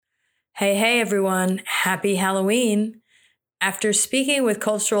Hey everyone, happy Halloween. After speaking with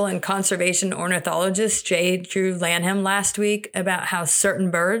cultural and conservation ornithologist J. Drew Lanham last week about how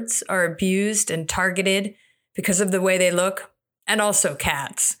certain birds are abused and targeted because of the way they look, and also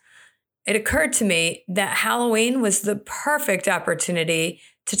cats, it occurred to me that Halloween was the perfect opportunity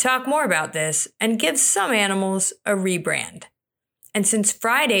to talk more about this and give some animals a rebrand. And since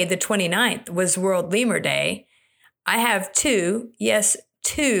Friday the 29th was World Lemur Day, I have two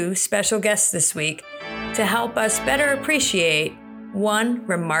special guests this week to help us better appreciate one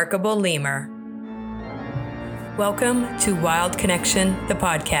remarkable lemur. Welcome to Wild Connection, the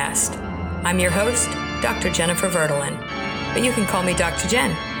podcast. I'm your host, Dr. Jennifer Verdelin, but you can call me Dr.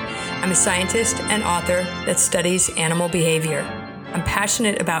 Jen. I'm a scientist and author that studies animal behavior. I'm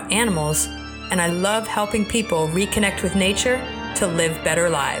passionate about animals, and I love helping people reconnect with nature to live better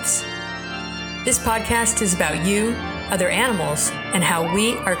lives. This podcast is about you, other animals, and how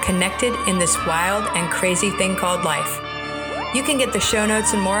we are connected in this wild and crazy thing called life. You can get the show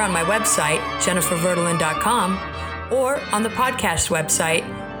notes and more on my website, jenniferverdelin.com, or on the podcast website,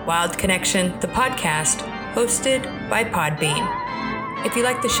 Wild Connection, the podcast, hosted by Podbean. If you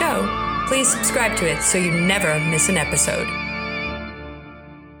like the show, please subscribe to it so you never miss an episode.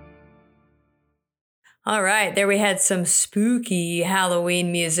 All right, there we had some spooky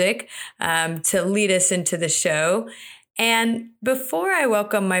Halloween music to lead us into the show. And before I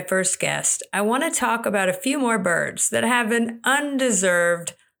welcome my first guest, I want to talk about a few more birds that have an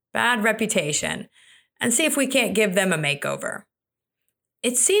undeserved bad reputation and see if we can't give them a makeover.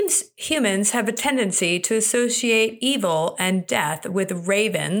 It seems humans have a tendency to associate evil and death with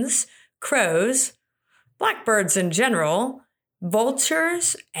ravens, crows, blackbirds in general,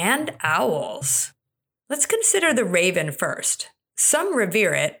 vultures, and owls. Let's consider the raven first. Some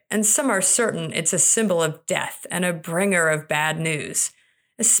revere it, and some are certain it's a symbol of death and a bringer of bad news,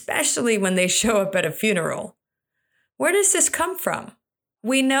 especially when they show up at a funeral. Where does this come from?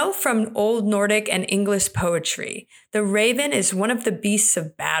 We know from Old Nordic and English poetry, the raven is one of the beasts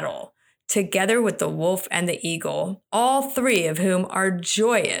of battle, together with the wolf and the eagle, all three of whom are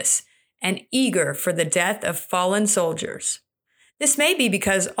joyous and eager for the death of fallen soldiers. This may be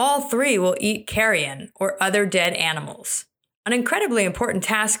because all three will eat carrion or other dead animals. An incredibly important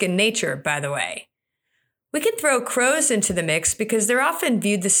task in nature, by the way. We can throw crows into the mix because they're often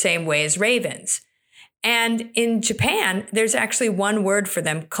viewed the same way as ravens. And in Japan, there's actually one word for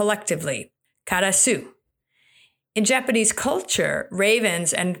them collectively, karasu. In Japanese culture,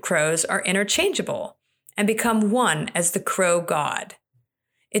 ravens and crows are interchangeable and become one as the crow god.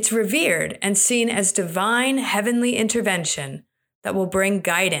 It's revered and seen as divine heavenly intervention that will bring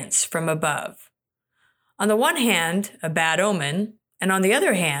guidance from above. On the one hand, a bad omen, and on the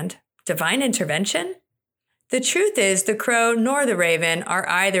other hand, divine intervention? The truth is the crow nor the raven are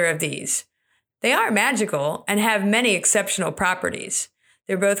either of these. They are magical and have many exceptional properties.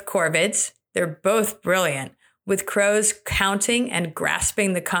 They're both corvids, they're both brilliant, with crows counting and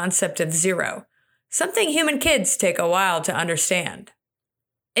grasping the concept of zero, something human kids take a while to understand.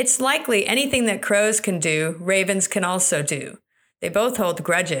 It's likely anything that crows can do, ravens can also do. They both hold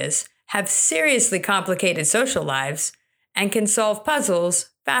grudges, have seriously complicated social lives, and can solve puzzles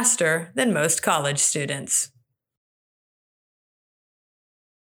faster than most college students.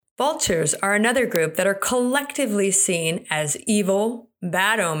 Vultures are another group that are collectively seen as evil,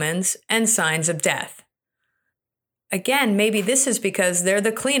 bad omens, and signs of death. Again, maybe this is because they're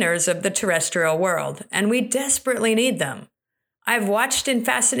the cleaners of the terrestrial world, and we desperately need them. I've watched in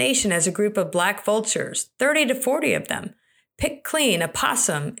fascination as a group of black vultures, 30 to 40 of them, pick clean a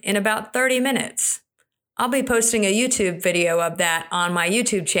possum in about 30 minutes. I'll be posting a YouTube video of that on my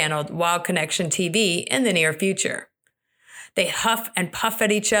YouTube channel, Wild Connection TV, in the near future. They huff and puff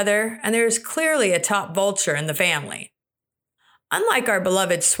at each other, and there is clearly a top vulture in the family. Unlike our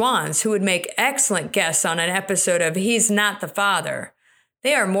beloved swans, who would make excellent guests on an episode of He's Not the Father,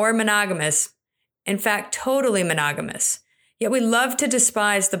 they are more monogamous, in fact, totally monogamous. Yet we love to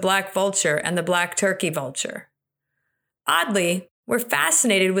despise the black vulture and the black turkey vulture. Oddly, we're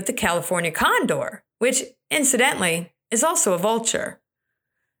fascinated with the California condor, which, incidentally, is also a vulture.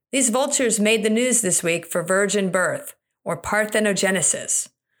 These vultures made the news this week for virgin birth, or parthenogenesis.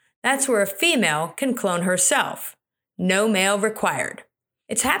 That's where a female can clone herself. No male required.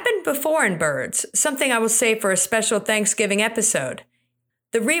 It's happened before in birds, something I will say for a special Thanksgiving episode.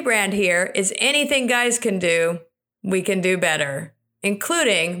 The rebrand here is anything guys can do, we can do better,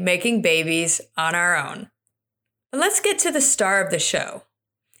 including making babies on our own. But let's get to the star of the show.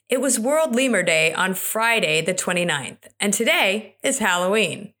 It was World Lemur Day on Friday the 29th, and today is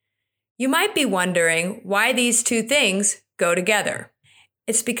Halloween. You might be wondering why these two things go together.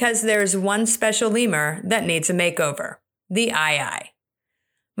 It's because there's one special lemur that needs a makeover, the ii.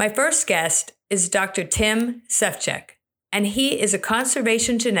 My first guest is Dr. Tim Sefcik, and he is a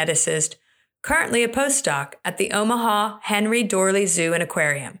conservation geneticist, currently a postdoc at the Omaha Henry Doorly Zoo and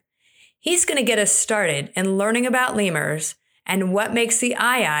Aquarium. He's going to get us started in learning about lemurs and what makes the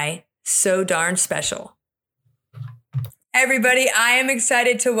ii so darn special. Everybody, I am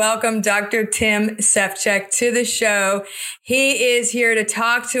excited to welcome Dr. Tim Sefcik to the show. He is here to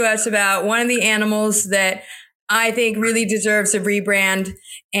talk to us about one of the animals that I think really deserves a rebrand,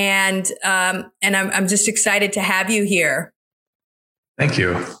 and I'm just excited to have you here. Thank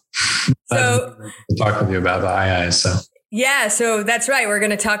you. So, to talk with you about the iis. So that's right. We're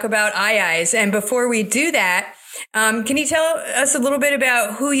going to talk about iis, and before we do that, can you tell us a little bit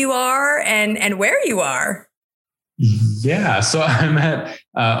about who you are and where you are? Yeah, so I'm at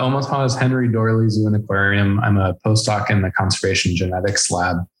Omaha's Henry Doorly Zoo and Aquarium. I'm a postdoc in the Conservation Genetics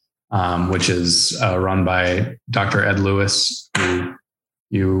Lab, which is run by Dr. Ed Lewis, who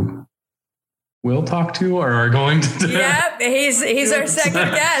you will talk to or are going to. Yeah, he's our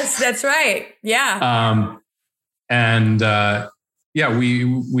second guest. That's right. Yeah.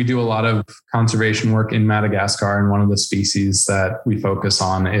 We do a lot of conservation work in Madagascar, and one of the species that we focus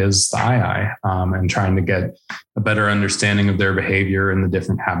on is the ii, and trying to get a better understanding of their behavior in the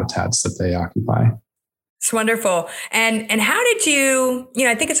different habitats that they occupy. It's wonderful. And how did you,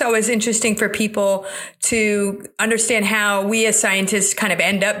 I think it's always interesting for people to understand how we as scientists kind of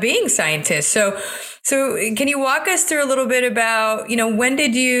end up being scientists. So can you walk us through a little bit about,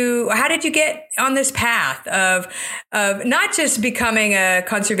 how did you get on this path of not just becoming a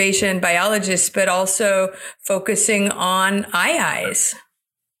conservation biologist, but also focusing on iis?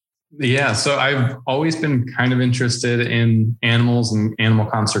 Yeah. So I've always been kind of interested in animals and animal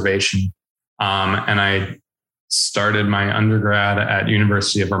conservation. And I started my undergrad at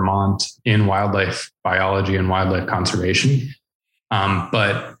University of Vermont in wildlife biology and wildlife conservation.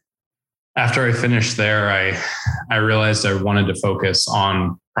 But after I finished there, I realized I wanted to focus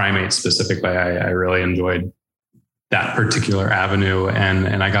on primates specifically. I really enjoyed that particular avenue.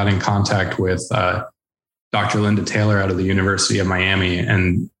 And I got in contact with Dr. Linda Taylor out of the University of Miami.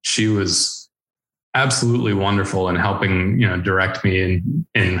 And she was absolutely wonderful in helping, direct me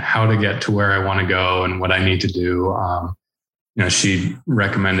in how to get to where I want to go and what I need to do. She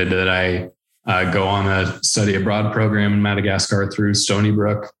recommended that I go on a study abroad program in Madagascar through Stony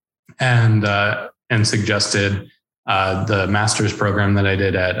Brook, and suggested the master's program that I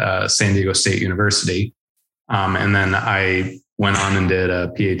did at San Diego State University. And then I went on and did a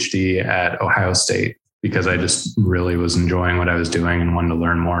PhD at Ohio State, because I just really was enjoying what I was doing and wanted to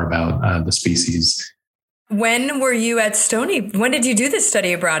learn more about the species. When were you at when did you do this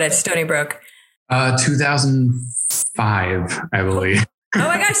study abroad at Stony Brook? 2005, I believe. Oh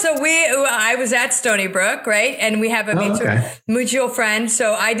my gosh. So I was at Stony Brook, right? And we have a mutual friend.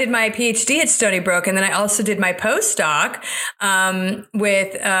 So I did my PhD at Stony Brook, and then I also did my postdoc on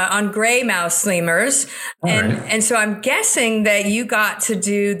gray mouse lemurs. And so I'm guessing that you got to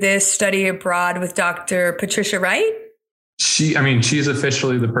do this study abroad with Dr. Patricia Wright? She's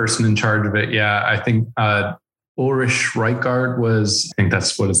officially the person in charge of it. Yeah, I think Ulrich Reichardt I think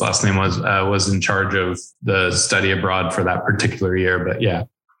that's what his last name was in charge of the study abroad for that particular year. But yeah.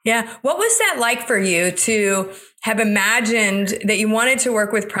 Yeah. What was that like for you to have imagined that you wanted to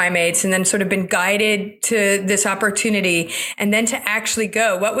work with primates and then sort of been guided to this opportunity and then to actually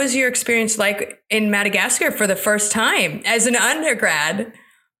go? What was your experience like in Madagascar for the first time as an undergrad?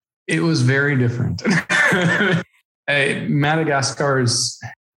 It was very different. Madagascar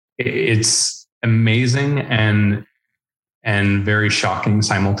it's amazing and very shocking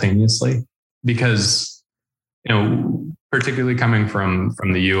simultaneously, because particularly coming from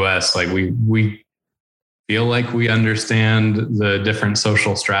the US, like we feel like we understand the different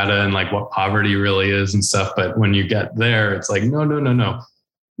social strata and like what poverty really is and stuff, but when you get there, it's like no,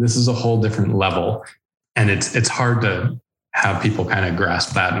 this is a whole different level, and it's hard to have people kind of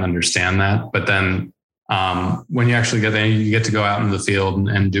grasp that and understand that. But then when you actually get there, you get to go out into the field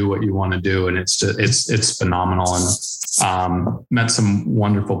and do what you want to do. And it's phenomenal. And met some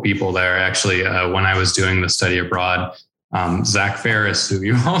wonderful people there. Actually, when I was doing the study abroad, Zach Ferris, who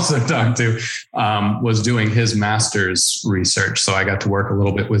you also talked to, was doing his master's research. So I got to work a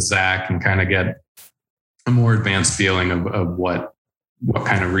little bit with Zach and kind of get a more advanced feeling of what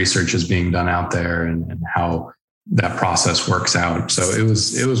kind of research is being done out there and how that process works out. So it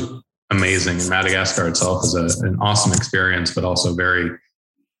was amazing. And Madagascar itself is an awesome experience, but also very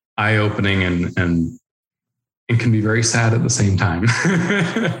eye-opening and can be very sad at the same time.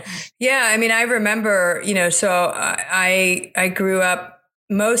 Yeah. I mean, I remember, so I grew up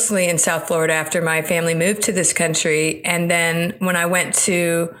mostly in South Florida after my family moved to this country. And then when I went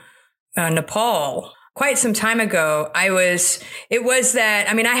to Nepal quite some time ago, I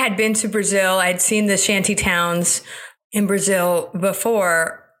had been to Brazil. I'd seen the shanty towns in Brazil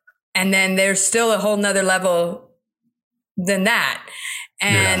before. And then there's still a whole nother level than that.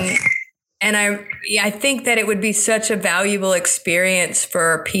 And I think that it would be such a valuable experience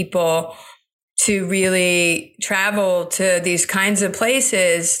for people to really travel to these kinds of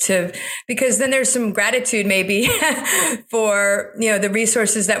places because then there's some gratitude maybe for, the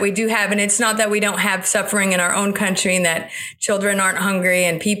resources that we do have. And it's not that we don't have suffering in our own country and that children aren't hungry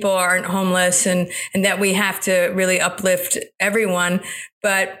and people aren't homeless and that we have to really uplift everyone.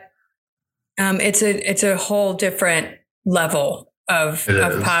 But it's a whole different level of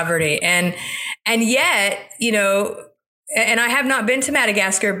poverty. And yet, and I have not been to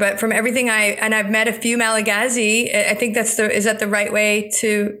Madagascar, but from everything I've met a few Malagasy. I think is that the right way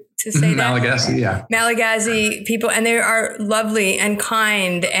to say that? Malagasy, yeah. Malagasy people, and they are lovely and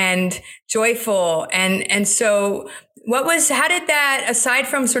kind and joyful. And so how did that, aside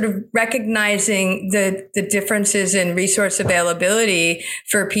from sort of recognizing the differences in resource availability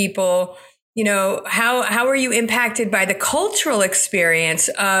for people, how are you impacted by the cultural experience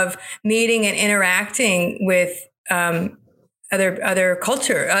of meeting and interacting with another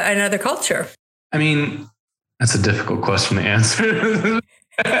culture? I mean, that's a difficult question to answer.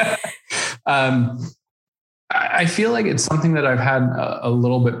 I feel like it's something that I've had a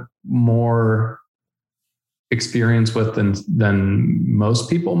little bit more experience with than most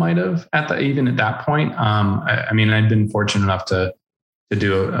people might have even at that point. I mean, I'd been fortunate enough to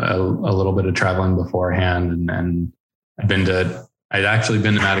do a little bit of traveling beforehand, and I'd actually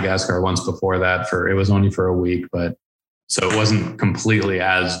been to Madagascar once before that it was only for a week, but so it wasn't completely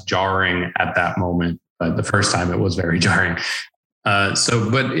as jarring at that moment, but the first time it was very jarring. But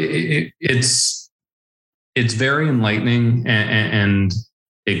it's very enlightening, and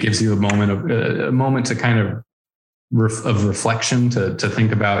it gives you a moment to kind of reflection to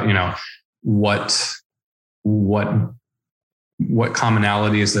think about, what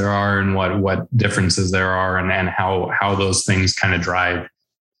commonalities there are and what differences there are, and how those things kind of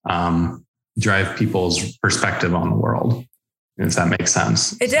drive people's perspective on the world, if that makes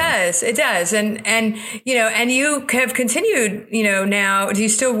sense. It does. And you have continued, now, do you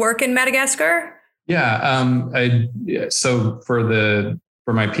still work in Madagascar? Yeah. So for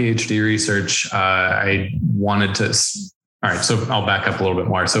my PhD research, I wanted to, all right, so I'll back up a little bit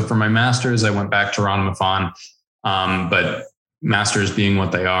more. So for my master's, I went back to Ranamafan, but masters being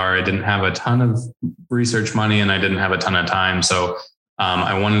what they are, I didn't have a ton of research money and I didn't have a ton of time. So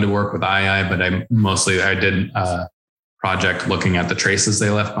I wanted to work with II, but I did a project looking at the traces they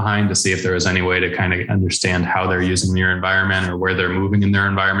left behind to see if there was any way to kind of understand how they're using their environment or where they're moving in their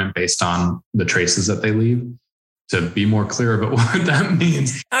environment based on the traces that they leave, to be more clear about what that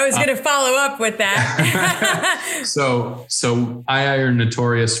means. I was going to follow up with that. So II are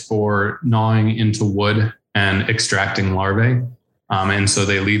notorious for gnawing into wood and extracting larvae. And so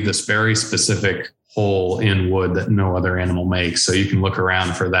they leave this very specific hole in wood that no other animal makes. So you can look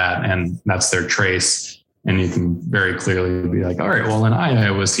around for that, and that's their trace. And you can very clearly be like, all right, well, then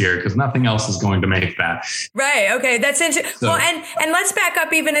I was here because nothing else is going to make that. Right. Okay. That's interesting. Well, and let's back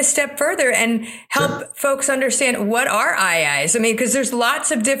up even a step further and help folks understand what are IIs. I mean, because there's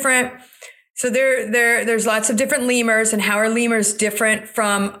lots of different, so there's lots of different lemurs, and how are lemurs different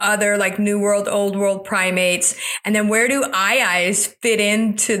from other like New World, Old World primates? And then where do IIs fit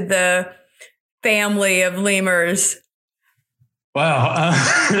into the family of lemurs? Wow.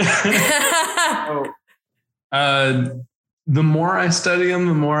 The more I study them,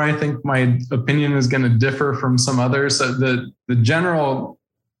 the more I think my opinion is going to differ from some others. So the general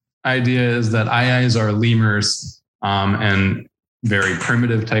idea is that IIs are lemurs, and very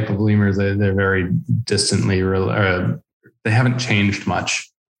primitive type of lemurs. They're very distantly, they haven't changed much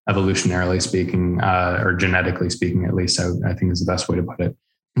evolutionarily speaking, or genetically speaking, at least I think is the best way to put it.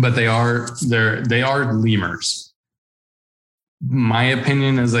 But they are lemurs. My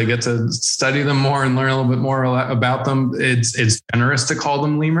opinion, as I get to study them more and learn a little bit more about them, it's generous to call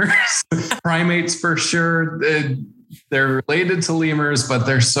them lemurs. Primates for sure. They're related to lemurs, but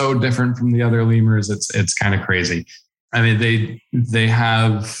they're so different from the other lemurs. It's kind of crazy. I mean, they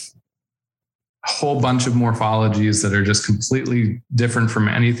have a whole bunch of morphologies that are just completely different from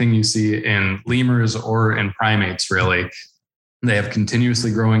anything you see in lemurs or in primates, really. They have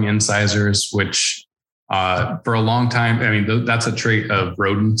continuously growing incisors, which for a long time, I mean, that's a trait of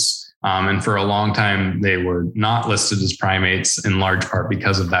rodents. And for a long time, they were not listed as primates in large part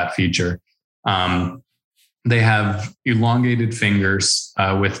because of that feature. they have elongated fingers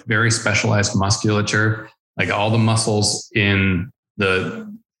with very specialized musculature. Like all the muscles in the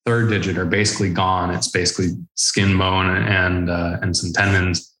third digit are basically gone. It's basically skin, bone, and some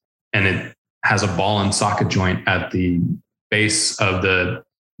tendons, and it has a ball and socket joint at the base of the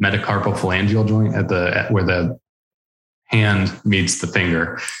metacarpophalangeal joint where the hand meets the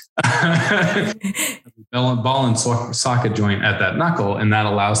finger. Ball and socket joint at that knuckle, and that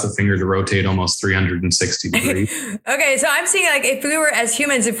allows the finger to rotate almost 360 degrees. Okay, so I'm seeing like if we were as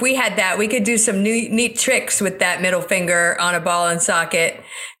humans, if we had that, we could do some neat tricks with that middle finger on a ball and socket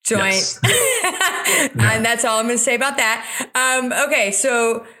joint. Yes. And that's all I'm going to say about that. Okay,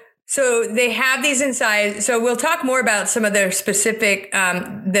 so they have these inside. So we'll talk more about some of their specific,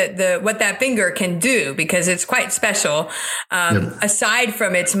 what that finger can do, because it's quite special. Aside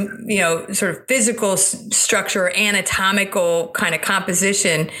from its, sort of physical structure, anatomical kind of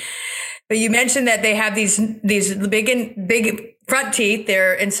composition. But you mentioned that they have these big front teeth.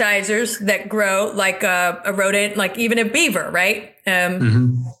 They're incisors that grow like a rodent, like even a beaver, right?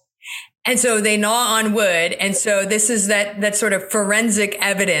 And so they gnaw on wood. And so this is that sort of forensic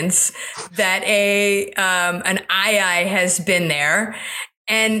evidence that an eye has been there.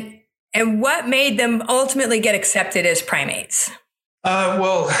 And what made them ultimately get accepted as primates?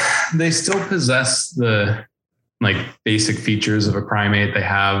 Well, they still possess the basic features of a primate. They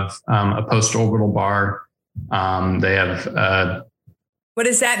have a postorbital bar. They have what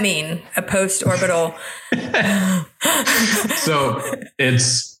does that mean? A postorbital? So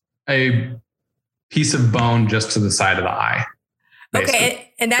it's a piece of bone just to the side of the eye. Basically.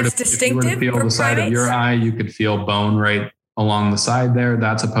 Okay, and that's distinctive. If you were to feel the side of your eye, you could feel bone right along the side there.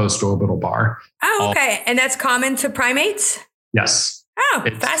 That's a postorbital bar. Oh, okay. And that's common to primates? Yes. Oh,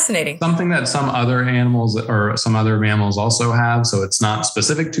 it's fascinating. Something that some other animals or some other mammals also have. So it's not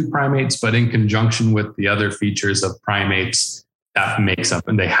specific to primates, but in conjunction with the other features of primates, that makes up,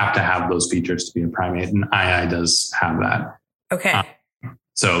 and they have to have those features to be a primate. And eye does have that. Okay.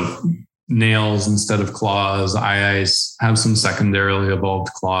 So nails instead of claws. Eyes have some secondarily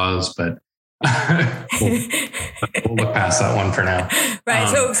evolved claws, but we'll look past that one for now. Right.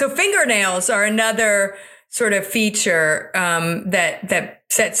 So fingernails are another sort of feature that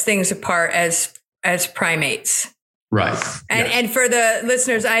sets things apart as primates. Right. And for the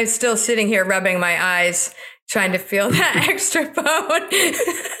listeners, I'm still sitting here rubbing my eyes, trying to feel that extra bone.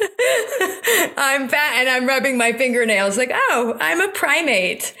 I'm fat and I'm rubbing my fingernails like, oh, I'm a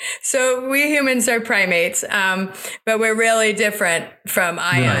primate. So we humans are primates, but we're really different from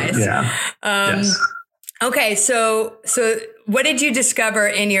eyes. Yeah. Yes. Okay. So what did you discover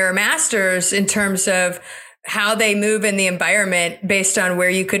in your master's in terms of how they move in the environment based on where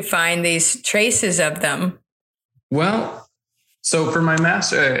you could find these traces of them? Well, so for my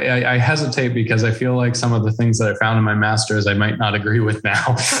master, I hesitate because I feel like some of the things that I found in my master's, I might not agree with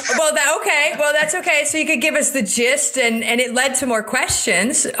now. Well, that's okay. So you could give us the gist, and it led to more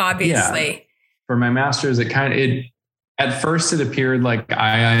questions, obviously. Yeah. For my master's, at first it appeared like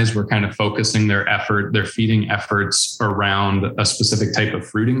eyes were kind of focusing their feeding efforts around a specific type of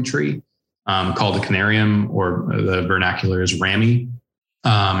fruiting tree called a canarium, or the vernacular is rammy.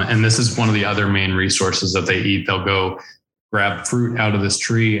 And this is one of the other main resources that they eat. They'll go grab fruit out of this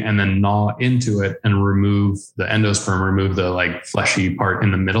tree and then gnaw into it and remove the endosperm, remove the fleshy part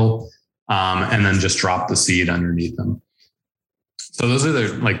in the middle, and then just drop the seed underneath them. So those are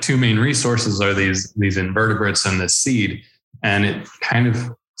the two main resources, are these invertebrates and this seed. And it kind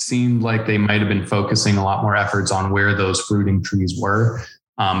of seemed like they might have been focusing a lot more efforts on where those fruiting trees were.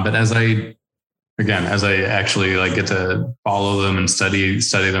 But as I actually get to follow them and study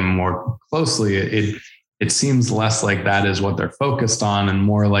them more closely, it seems less like that is what they're focused on, and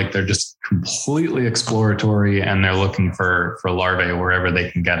more like they're just completely exploratory and they're looking for larvae wherever they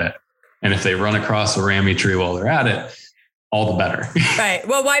can get it. And if they run across a rammy tree while they're at it, all the better. Right.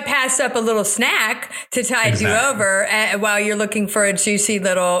 Well, why pass up a little snack to tide you over while you're looking for a juicy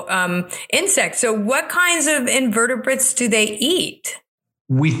little insect? So what kinds of invertebrates do they eat?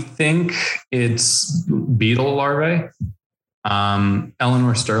 We think it's beetle larvae.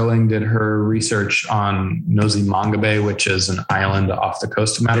 Eleanor Sterling did her research on Nosy Mangabe, which is an island off the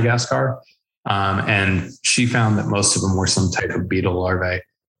coast of Madagascar. And she found that most of them were some type of beetle larvae.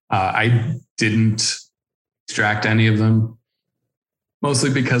 I didn't extract any of them, mostly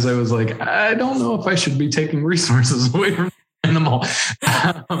because I was like, I don't know if I should be taking resources away from the animal.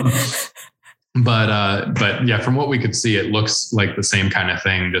 But yeah, from what we could see, it looks like the same kind of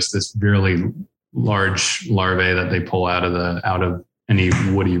thing, just this really large larvae that they pull out of any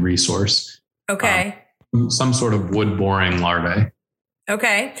woody resource. Okay. Some sort of wood boring larvae.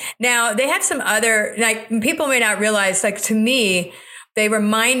 Okay. Now they have some other, like people may not realize, like to me, they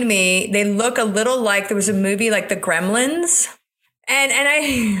remind me, they look a little like there was a movie like The Gremlins. And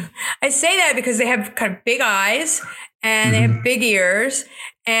I say that because they have kind of big eyes and they have big ears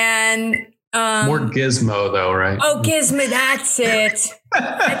and more Gizmo though, right? Oh, Gizmo, that's it.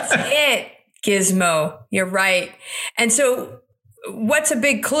 That's it. Gizmo. You're right. And so what's a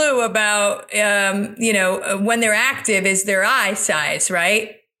big clue about, when they're active is their eye size,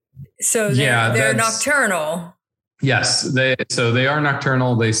 right? So they're nocturnal. Yes, they are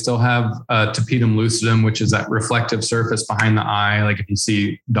nocturnal. They still have tapetum lucidum, which is that reflective surface behind the eye. Like if you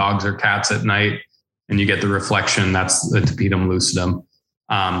see dogs or cats at night and you get the reflection, that's the tapetum lucidum.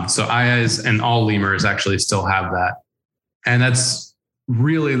 So eyes and all lemurs actually still have that. And that's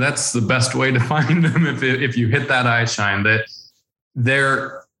the best way to find them if you hit that eye shine. That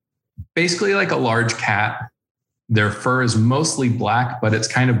they're basically like a large cat. Their fur is mostly black, but it's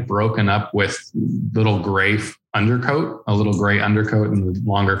kind of broken up with little gray undercoat, a little gray undercoat, and the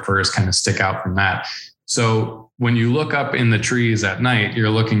longer furs kind of stick out from that. So when you look up in the trees at night, you're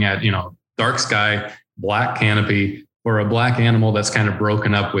looking at, dark sky, black canopy, or a black animal that's kind of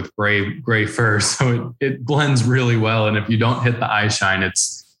broken up with gray fur. So it blends really well. And if you don't hit the eye shine,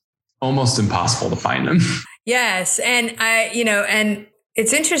 it's almost impossible to find them. Yes. And and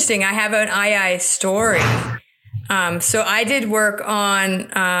it's interesting. I have an eye story. So I did work on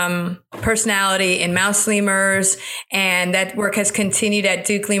personality in mouse lemurs, and that work has continued at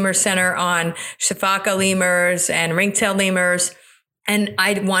Duke Lemur Center on Shafaka lemurs and ringtail lemurs. And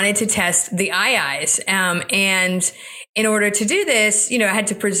I wanted to test the eyes. And in order to do this, I had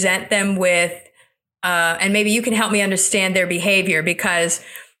to present them with, and maybe you can help me understand their behavior, because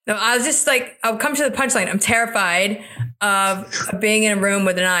I was just like, I'll come to the punchline. I'm terrified of being in a room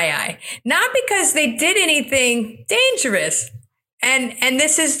with an eye. Not because they did anything dangerous. And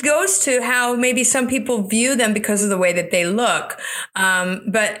this goes to how maybe some people view them because of the way that they look.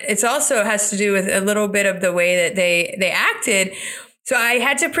 But it's also has to do with a little bit of the way that they acted. So I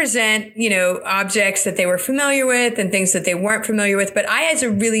had to present, objects that they were familiar with and things that they weren't familiar with. But eyes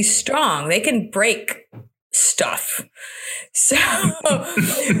are really strong. They can break stuff. So,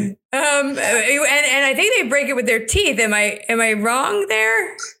 and I think they break it with their teeth. Am I wrong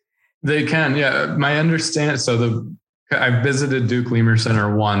there? They can, yeah. My understanding. So I visited Duke Lemur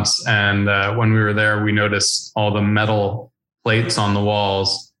Center once, and when we were there, we noticed all the metal plates on the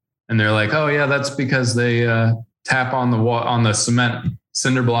walls, and they're like, "Oh yeah, that's because they tap on the wall on the cement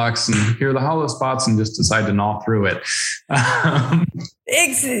cinder blocks and hear the hollow spots and just decide to gnaw through it."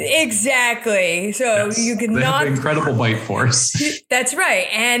 Exactly. So yes, you can have incredible bite force. That's right.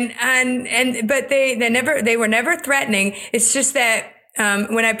 But they were never threatening. It's just that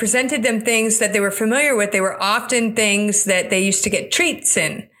when I presented them things that they were familiar with, they were often things that they used to get treats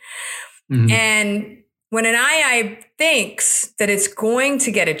in. Mm-hmm. And when an eye thinks that it's going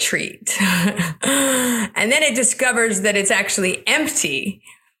to get a treat, and then it discovers that it's actually empty,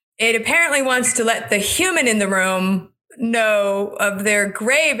 it apparently wants to let the human in the room know of their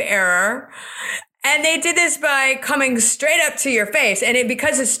grave error. And they did this by coming straight up to your face. And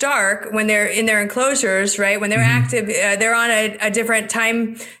because it's dark when they're in their enclosures, right? When they're active, they're on a different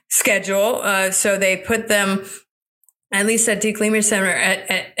time schedule. So they put them, at least at Duke Lemur Center,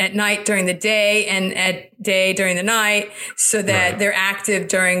 at night during the day and at day during the night, so that they're active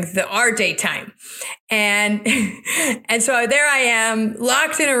during our daytime. And so there I am,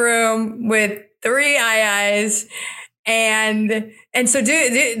 locked in a room with 3 eyes. And so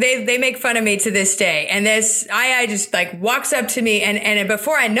they make fun of me to this day. And this eye just like walks up to me, and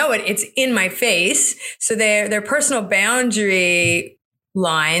before I know it, it's in my face. So their personal boundary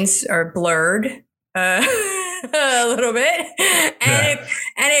lines are blurred. A little bit, and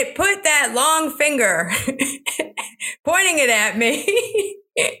it put that long finger pointing it at me.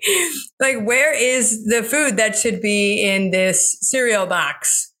 Like, where is the food that should be in this cereal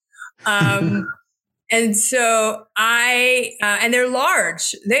box? And so and they're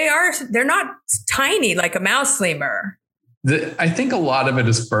large. They're not tiny like a mouse lemur. I think a lot of it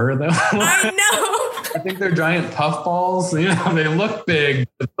is fur, though. I know. I think they're giant puffballs. They look big,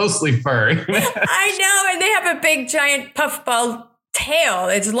 but mostly fur. I know. And they have a big, giant puffball tail.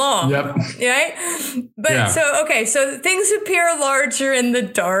 It's long. Yep. Right? But so things appear larger in the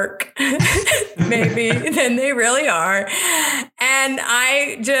dark, maybe, than they really are. And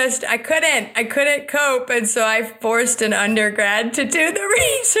I couldn't cope. And so I forced an undergrad to do the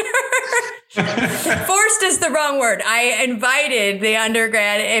research. Forced is the wrong word. I invited the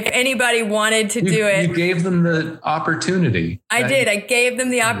undergrad if anybody wanted to do it. You gave them the opportunity. I did. I gave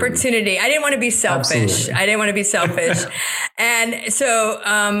them the opportunity. I didn't want to be selfish. And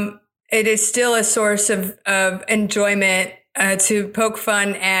so it is still a source of enjoyment to poke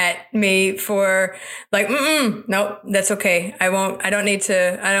fun at me for like, nope, that's okay. I don't need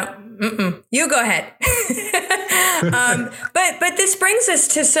to, you go ahead. But this brings us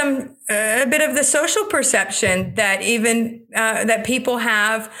to a bit of the social perception that even, that people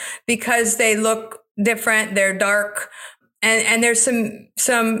have because they look different, they're dark. And there's some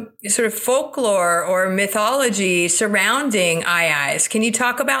sort of folklore or mythology surrounding ayis. Can you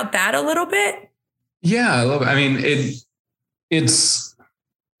talk about that a little bit? Yeah, I love it. I mean, it's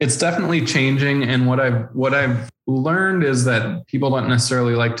definitely changing. And what I've learned is that people don't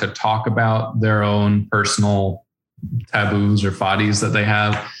necessarily like to talk about their own personal taboos or fadis that they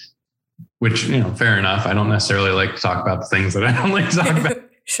have, which, fair enough. I don't necessarily like to talk about the things that I don't like to talk about.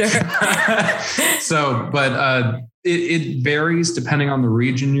 Sure. So, but it varies depending on the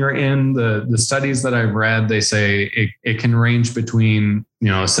region you're in. The studies that I've read, they say it can range between,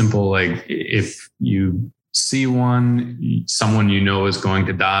 a simple, like if you see someone is going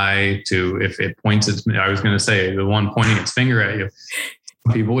to die, to if it points I was going to say the one pointing its finger at you.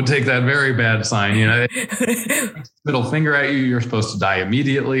 People would take that very bad sign. Middle finger at you, you're supposed to die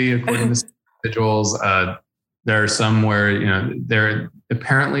immediately, according to individuals. There are some where, there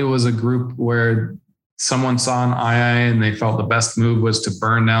apparently was a group where someone saw an ayai and they felt the best move was to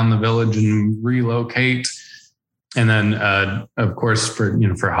burn down the village and relocate. And then, of course,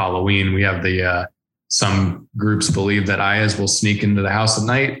 for Halloween, we have some groups believe that ayahs will sneak into the house at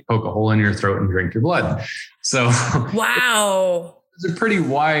night, poke a hole in your throat and drink your blood. So wow. There's a pretty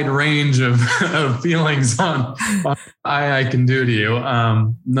wide range of feelings on I can do to you.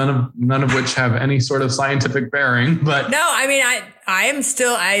 None of which have any sort of scientific bearing, but no, I mean,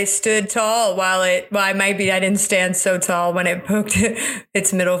 I stood tall I didn't stand so tall when it poked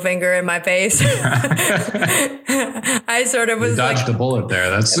its middle finger in my face. I sort of was dodged a bullet there.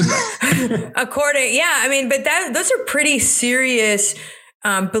 That's but those are pretty serious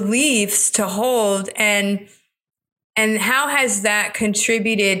beliefs to hold. And how has that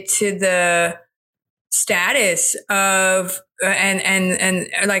contributed to the status of, and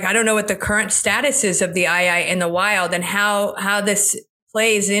like, I don't know what the current status is of the ayai in the wild and how this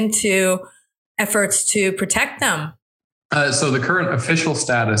plays into efforts to protect them? So the current official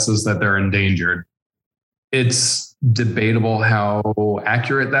status is that they're endangered. It's debatable how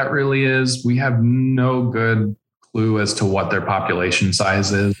accurate that really is. We have no good clue as to what their population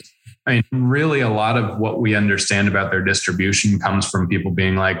size is. I mean, really, a lot of what we understand about their distribution comes from people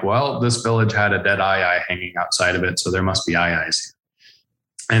being like, well, this village had a dead ayai hanging outside of it, so there must be ayais.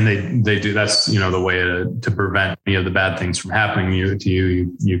 And they do. That's, the way to prevent any of the bad things from happening to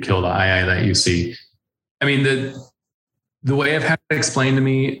you. You kill the ayai that you see. I mean, the way I've had it explained to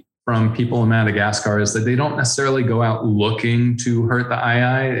me from people in Madagascar is that they don't necessarily go out looking to hurt the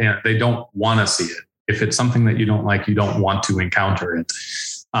ayai, and they don't want to see it. If it's something that you don't like, you don't want to encounter it.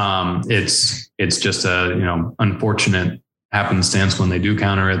 It's just a, unfortunate happenstance when they do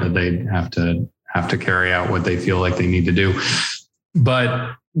counter it that they have to carry out what they feel like they need to do.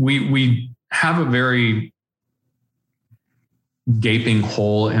 But we have a very gaping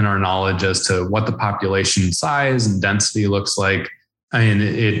hole in our knowledge as to what the population size and density looks like. I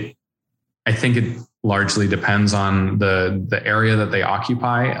mean, I think it largely depends on the area that they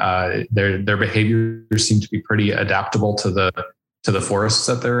occupy. Their behaviors seem to be pretty adaptable to the forests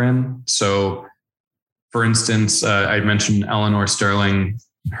that they're in. So, for instance, I mentioned Eleanor Sterling.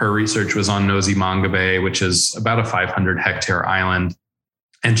 Her research was on Nosy Manga Bay, which is about a 500 hectare island.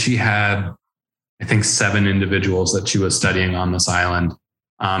 And she had, I think, 7 individuals that she was studying on this island.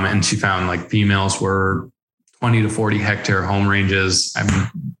 And she found like females were 20 to 40 hectare home ranges.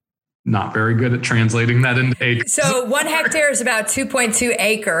 I'm not very good at translating that into acres. So 1 hectare is about 2.2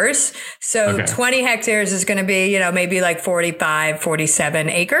 acres. So okay. 20 hectares is going to be, maybe like 45, 47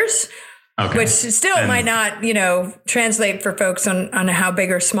 acres, okay. Which still might not, translate for folks on how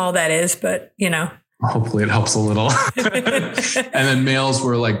big or small that is, but, Hopefully it helps a little. And then males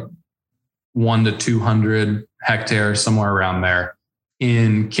were like 1 to 200 hectares, somewhere around there.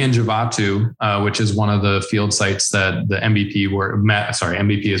 In Kianjavatu, which is one of the field sites that the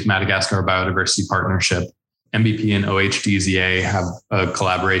MVP is Madagascar Biodiversity Partnership. MVP and OHDZA have a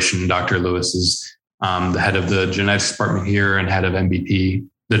collaboration. Dr. Lewis is the head of the genetics department here and head of MVP,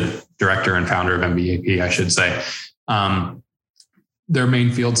 the director and founder of MVP, I should say. their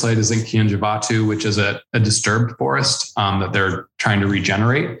main field site is in Kianjavatu, which is a disturbed forest that they're trying to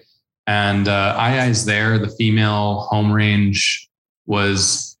regenerate. And Ayai's there, the female home range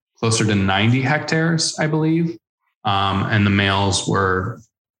was closer to 90 hectares, I believe. And the males were,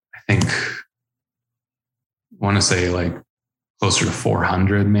 I think, I want to say like closer to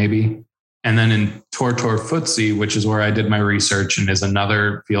 400 maybe. And then in Tortor Futsi, which is where I did my research and is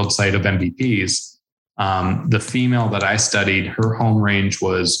another field site of MVPs, the female that I studied, her home range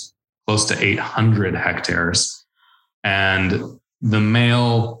was close to 800 hectares. And the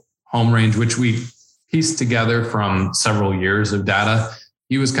male home range, which we pieced together from several years of data,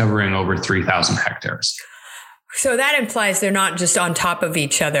 he was covering over 3,000 hectares. So that implies they're not just on top of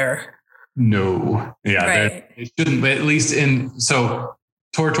each other. No. Yeah. Right. It shouldn't, but at least so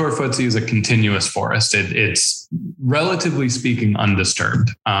Tortor Futsi is a continuous forest. It's relatively speaking undisturbed.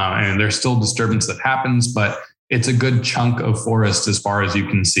 And there's still disturbance that happens, but it's a good chunk of forest as far as you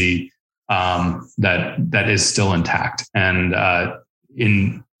can see that is still intact. And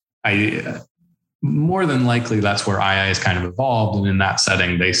more than likely, that's where Ayai is kind of evolved. And in that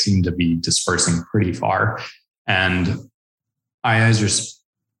setting, they seem to be dispersing pretty far. And Ayais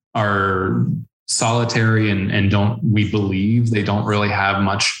are solitary and we believe they don't really have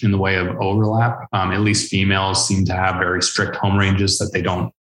much in the way of overlap. At least females seem to have very strict home ranges that they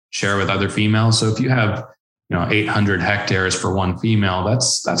don't share with other females. So if you have, 800 hectares for one female,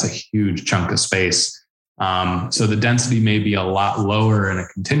 that's a huge chunk of space. So the density may be a lot lower in a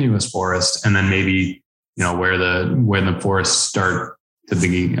continuous forest, and then maybe, where the forests start to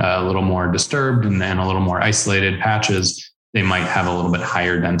be a little more disturbed and a little more isolated patches, they might have a little bit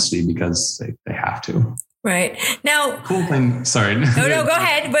higher density because they have to. Right. Now, cool thing. Sorry. No, go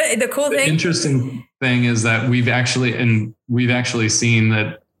ahead. But the interesting thing is that we've actually seen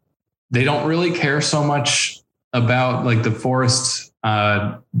that they don't really care so much about like the forest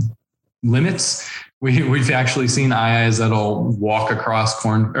limits. We've actually seen Ayais that'll walk across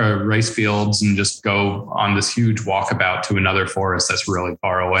rice fields and just go on this huge walkabout to another forest that's really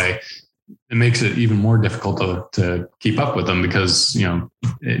far away. It makes it even more difficult to keep up with them because,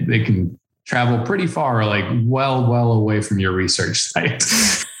 they can travel pretty far, like well away from your research site.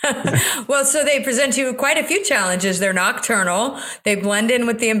 Well, so they present you quite a few challenges. They're nocturnal. They blend in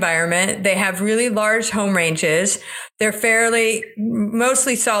with the environment. They have really large home ranges. They're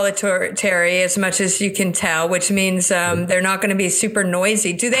mostly solitary as much as you can tell, which means they're not going to be super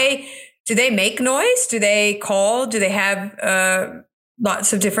noisy. Do they make noise? Do they call? Do they have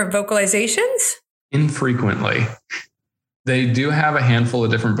lots of different vocalizations? Infrequently. They do have a handful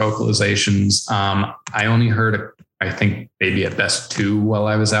of different vocalizations. I only heard, I think maybe at best 2 while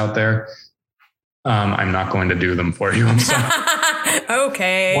I was out there. I'm not going to do them for you. I'm sorry.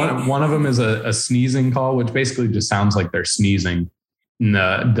 Okay. One of them is a sneezing call, which basically just sounds like they're sneezing. And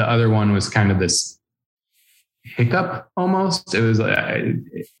the other one was kind of this hiccup almost. It was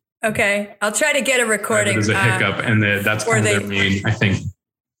okay. I'll try to get a recording. It was a hiccup, and that's kind of their main, I think,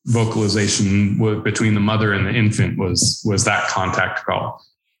 vocalization between the mother and the infant was that contact call.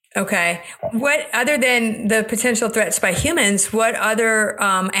 Okay. What, other than the potential threats by humans, what other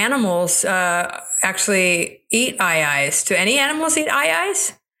animals actually eat Ayais? Do any animals eat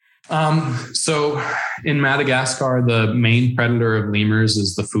Ayais? So in Madagascar, the main predator of lemurs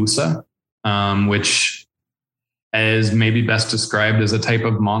is the fossa, which is maybe best described as a type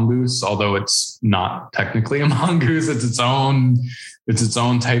of mongoose, although it's not technically a mongoose. It's its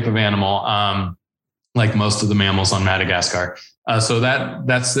own type of animal, like most of the mammals on Madagascar. So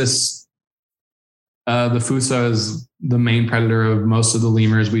that's this. The fossa is the main predator of most of the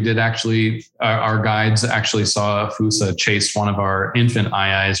lemurs. We did actually, our guides actually saw a fossa chase one of our infant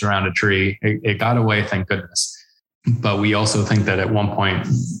Ayais around a tree. It got away, thank goodness. But we also think that at one point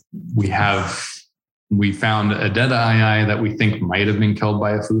we found a dead Ayai that we think might have been killed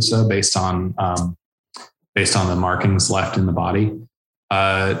by a fossa based on the markings left in the body.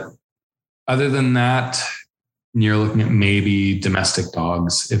 Other than that, you're looking at maybe domestic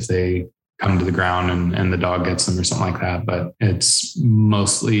dogs if they come to the ground and the dog gets them or something like that. But it's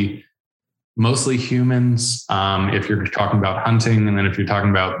mostly humans. If you're talking about hunting, and then if you're talking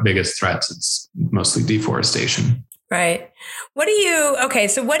about biggest threats, it's mostly deforestation. Right. What do you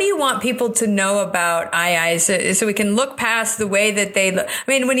want people to know about Ayais so we can look past the way that they look? I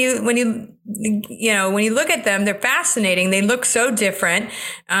mean, when you look at them, they're fascinating. They look so different.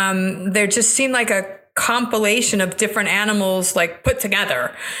 They just seem like a compilation of different animals like put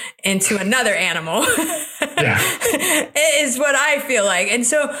together into another animal. Yeah. Is what I feel like. And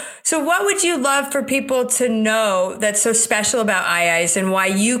so what would you love for people to know that's so special about AIs and why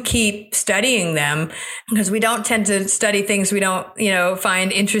you keep studying them? Because we don't tend to study things we don't,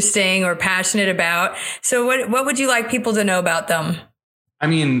 find interesting or passionate about. So what would you like people to know about them? I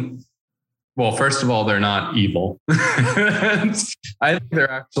mean, well, first of all, they're not evil. I think they're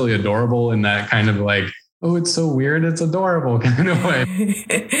actually adorable in that kind of like, oh, it's so weird, it's adorable kind of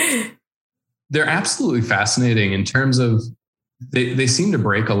way. They're absolutely fascinating in terms of they seem to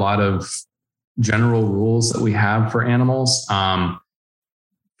break a lot of general rules that we have for animals.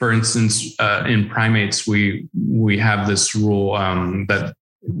 For instance, in primates, we have this rule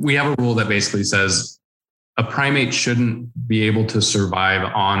that basically says a primate shouldn't be able to survive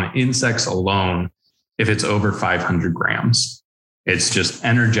on insects alone if it's over 500 grams. It's just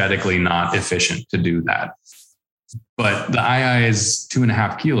energetically not efficient to do that. But the II is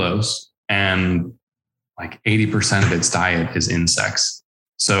 2.5 kilos and like 80% of its diet is insects.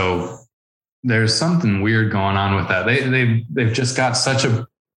 So there's something weird going on with that. They've just got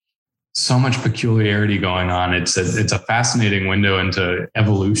so much peculiarity going on. It's a fascinating window into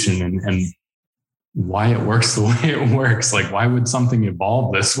evolution and why it works the way it works. Like, why would something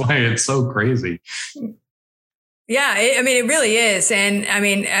evolve this way? It's so crazy. Yeah, it really is. And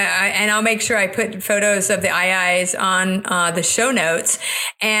and I'll make sure I put photos of the IIs on the show notes.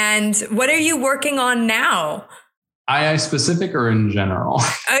 And what are you working on now? II specific or in general?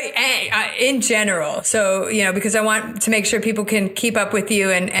 In general. So, because I want to make sure people can keep up with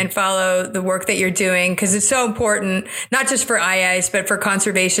you and follow the work that you're doing, because it's so important, not just for IIs, but for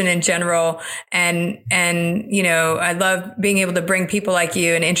conservation in general. And I love being able to bring people like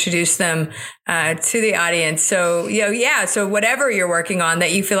you and introduce them to the audience. So, so whatever you're working on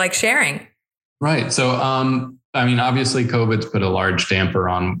that you feel like sharing. Right. So, obviously COVID's put a large damper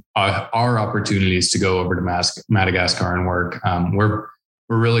on our opportunities to go over to Madagascar and work. We're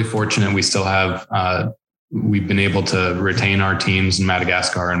really fortunate. We still have, we've been able to retain our teams in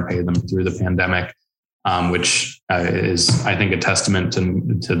Madagascar and pay them through the pandemic, which is, I think, a testament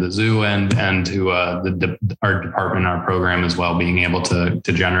to the zoo and to our department, our program as well, being able to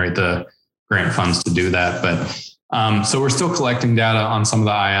generate the grant funds to do that. But so we're still collecting data on some of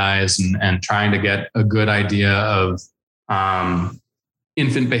the IIs and trying to get a good idea of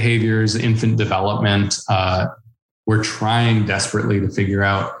infant behaviors, infant development. We're trying desperately to figure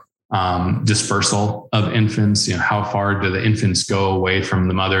out dispersal of infants. How far do the infants go away from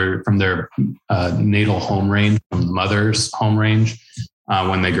the mother, from their natal home range, from the mother's home range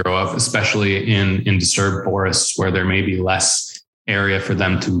when they grow up, especially in disturbed forests where there may be less area for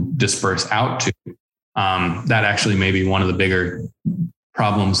them to disperse out to. That actually may be one of the bigger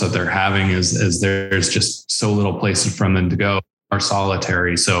problems that they're having is there's just so little places for them to go, are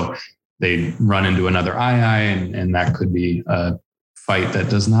solitary. So they run into another II and that could be a fight that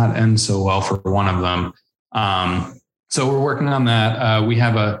does not end so well for one of them. So we're working on that. We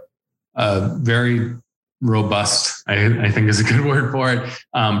have a very robust, I think is a good word for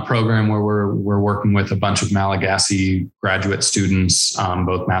it, program where we're working with a bunch of Malagasy graduate students,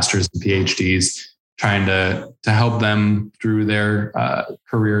 both masters and PhDs, trying to help them through their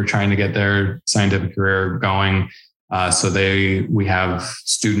career, trying to get their scientific career going. We have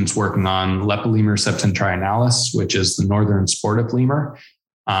students working on Lepolemur septentrionalis, which is the northern sportive lemur,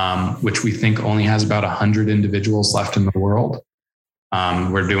 which we think only has about 100 individuals left in the world.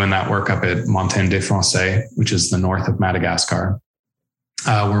 We're doing that work up at Montagne des Français, which is the north of Madagascar.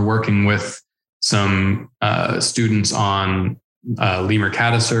 We're working with some students on lemur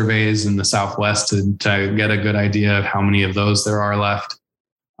catta surveys in the Southwest to get a good idea of how many of those there are left.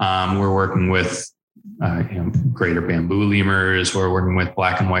 We're working with greater bamboo lemurs. We're working with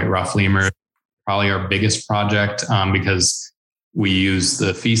black and white rough lemurs, probably our biggest project because we use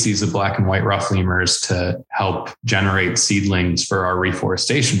the feces of black and white rough lemurs to help generate seedlings for our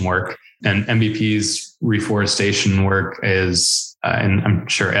reforestation work. And MBP's reforestation work is, and I'm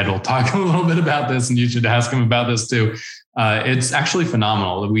sure Ed will talk a little bit about this and you should ask him about this too. It's actually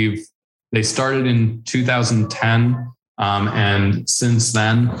phenomenal. They started in 2010. And since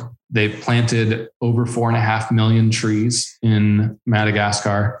then they've planted over 4.5 million trees in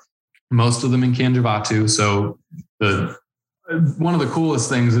Madagascar, most of them in Kanjavatu. So one of the coolest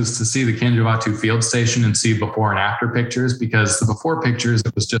things is to see the Kanjavatu field station and see before and after pictures, because the before pictures,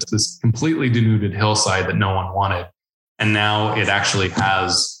 it was just this completely denuded hillside that no one wanted. And now it actually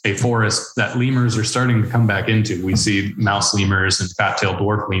has a forest that lemurs are starting to come back into. We see mouse lemurs and fat-tailed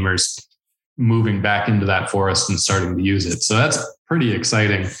dwarf lemurs moving back into that forest and starting to use it. So that's pretty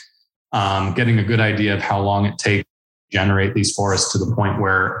exciting. getting a good idea of how long it takes to generate these forests to the point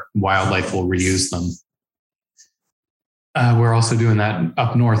where wildlife will reuse them. We're also doing that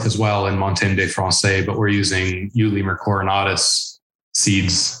up north as well in Montagne des Français, but we're using Eulemur coronatus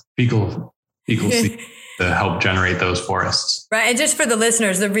seeds, fecal seeds to help generate those forests. Right. And just for the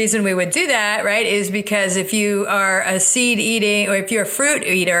listeners, the reason we would do that, right, is because if you are a seed eating, or if you're a fruit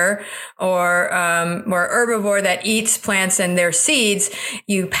eater or herbivore that eats plants and their seeds,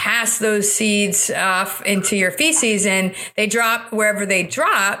 you pass those seeds off into your feces and they drop wherever they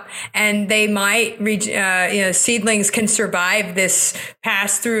drop, and they might reach, seedlings can survive this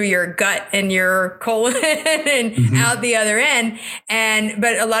pass through your gut and your colon and out the other end.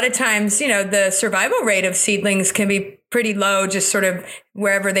 But a lot of times, the survival rate of seedlings can be pretty low, just sort of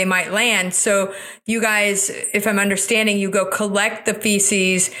wherever they might land. So you guys, if I'm understanding, you go collect the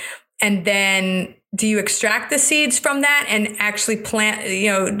feces, and then do you extract the seeds from that and actually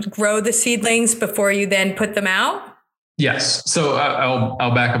plant, grow the seedlings before you then put them out? Yes. So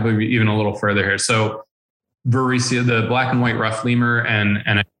I'll back up even a little further here. So Varicea, the black and white rough lemur, and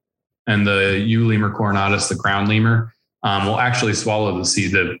the Eulemur coronatus, the ground lemur, will actually swallow the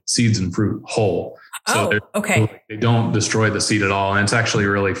seeds and fruit whole. So okay. They don't destroy the seed at all. And it's actually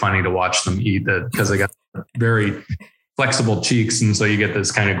really funny to watch them eat that, because they got very flexible cheeks. And so you get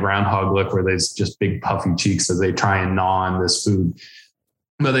this kind of groundhog look where there's just big puffy cheeks as they try and gnaw on this food.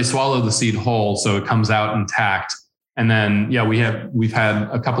 But they swallow the seed whole, so it comes out intact. And then, we've had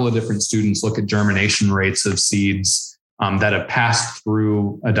a couple of different students look at germination rates of seeds that have passed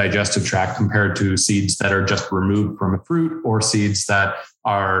through a digestive tract compared to seeds that are just removed from a fruit, or seeds that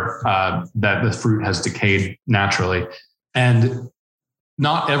are that the fruit has decayed naturally. And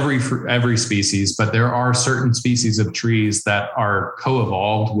not every species, but there are certain species of trees that are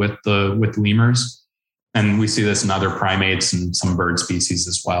co-evolved with lemurs, and we see this in other primates and some bird species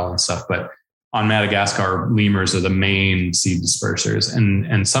as well and stuff. But on Madagascar, lemurs are the main seed dispersers,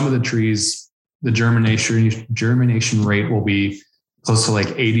 and some of the trees, the germination rate will be close to like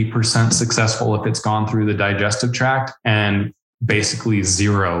 80% successful if it's gone through the digestive tract, and basically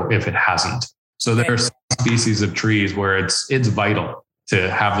zero if it hasn't. So there are some species of trees where it's vital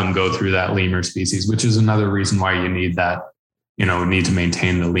to have them go through that lemur species, which is another reason why you need that, need to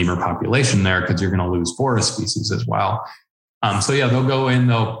maintain the lemur population there, because you're going to lose forest species as well. They'll go in,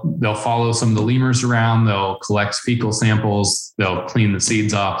 they'll follow some of the lemurs around, they'll collect fecal samples, they'll clean the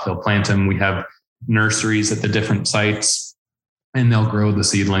seeds off, they'll plant them. We have nurseries at the different sites, and they'll grow the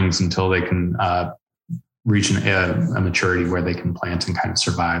seedlings until they can reach a maturity where they can plant and kind of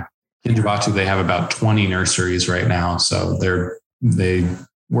survive. In Kiribati, they have about 20 nurseries right now. So they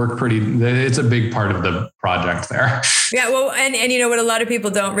work it's a big part of the project there. Yeah. Well, and what a lot of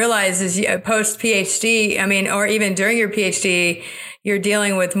people don't realize is post PhD, or even during your PhD, you're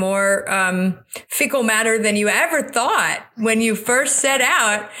dealing with more fecal matter than you ever thought when you first set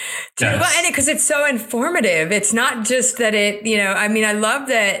out. Because it's so informative. It's not just that I love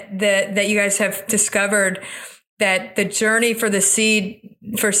that you guys have discovered that the journey for the seed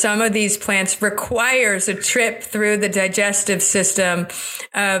for some of these plants requires a trip through the digestive system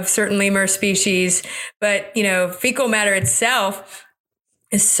of certain lemur species. But, fecal matter itself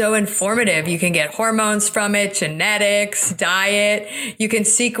is so informative. You can get hormones from it, genetics, diet. You can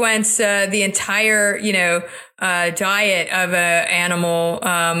sequence the entire, diet of an animal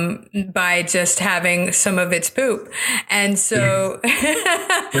by just having some of its poop. And so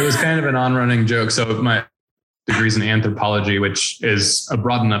it was kind of an on-running joke. So my degrees in anthropology, which is a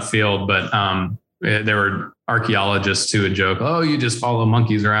broad enough field, but there were archaeologists who would joke, "Oh, you just follow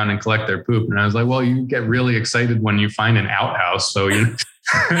monkeys around and collect their poop." And I was like, "Well, you get really excited when you find an outhouse." So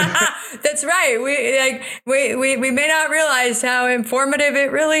That's right. We may not realize how informative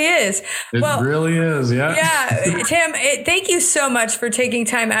it really is. It really is. Yeah. Yeah. Tim, thank you so much for taking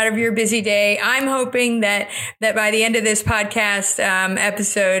time out of your busy day. I'm hoping that by the end of this podcast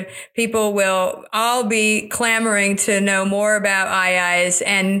episode, people will all be clamoring to know more about aye-ayes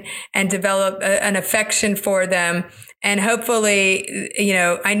and develop an affection for them. And hopefully,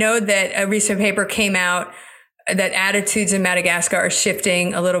 I know that a recent paper came out that attitudes in Madagascar are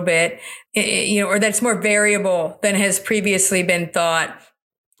shifting a little bit, or that's more variable than has previously been thought.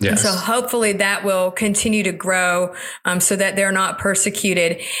 Yes. And so hopefully that will continue to grow so that they're not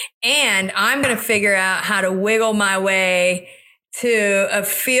persecuted. And I'm going to figure out how to wiggle my way to a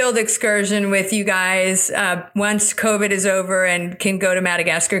field excursion with you guys once COVID is over and can go to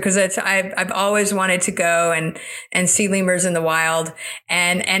Madagascar, because I've always wanted to go and see lemurs in the wild,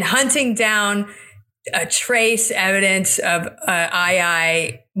 and hunting down a trace evidence of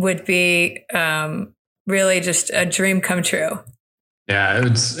aye-aye would be really just a dream come true. Yeah,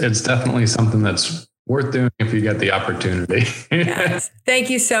 it's definitely something that's worth doing if you get the opportunity. Yes. Thank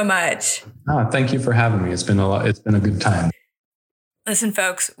you so much. Thank you for having me. It's been a good time. Listen,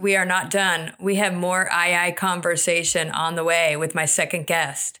 folks, we are not done. We have more II conversation on the way with my second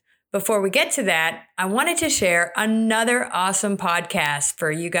guest. Before we get to that, I wanted to share another awesome podcast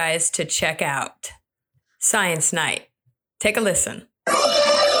for you guys to check out. Science Night. Take a listen.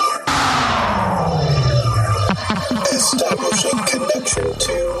 Establishing connection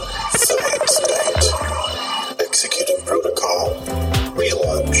to Science Night. Executing protocol.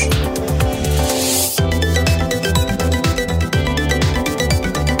 Relaunch.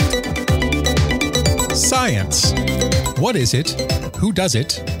 Science. What is it? Who does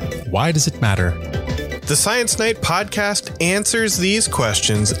it? Why does it matter? The Science Night podcast answers these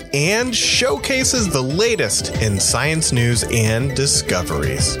questions and showcases the latest in science news and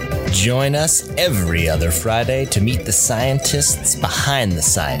discoveries. Join us every other Friday to meet the scientists behind the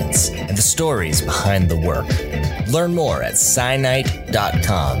science and the stories behind the work. Learn more at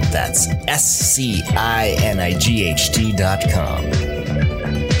SciNight.com. That's SCINIGHT.com.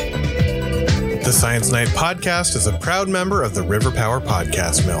 The Science Night podcast is a proud member of the River Power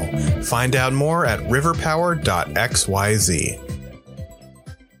Podcast Mill. Find out more at riverpower.xyz.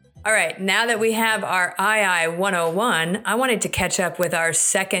 All right, now that we have our II 101, I wanted to catch up with our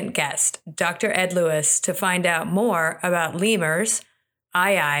second guest, Dr. Ed Lewis, to find out more about lemurs,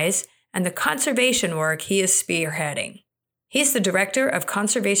 IIs, and the conservation work he is spearheading. He's the Director of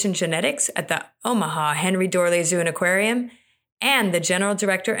Conservation Genetics at the Omaha Henry Dorley Zoo and Aquarium and the General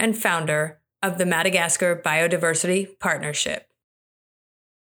Director and founder of the Madagascar Biodiversity Partnership.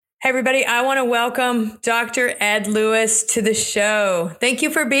 Hey, everybody, I want to welcome Dr. Ed Lewis to the show. Thank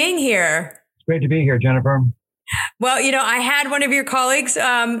you for being here. It's great to be here, Jennifer. Well, I had one of your colleagues,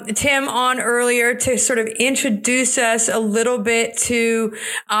 Tim, on earlier to sort of introduce us a little bit to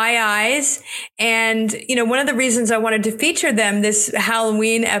IIs. And, one of the reasons I wanted to feature them this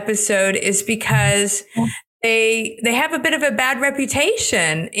Halloween episode is because they have a bit of a bad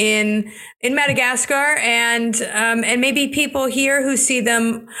reputation in Madagascar, and maybe people here who see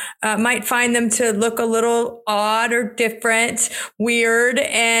them might find them to look a little odd or different, weird,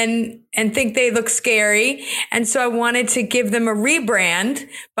 and think they look scary. And so I wanted to give them a rebrand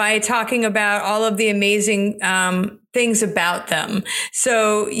by talking about all of the amazing things about them.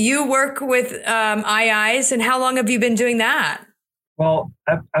 So you work with IIs, and how long have you been doing that? Well,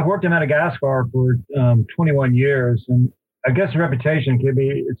 I've worked in Madagascar for 21 years, and I guess the reputation could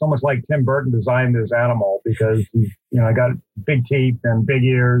be, it's almost like Tim Burton designed this animal because I got big teeth and big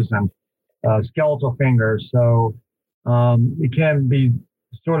ears and skeletal fingers. So it can be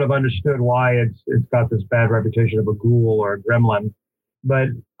sort of understood why it's got this bad reputation of a ghoul or a gremlin. But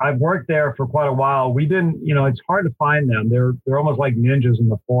I've worked there for quite a while. We didn't, it's hard to find them. They're almost like ninjas in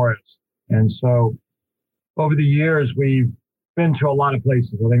the forest. And so over the years, we've been to a lot of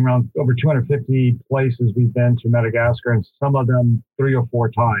places. I think around over 250 places we've been to Madagascar, and some of them 3 or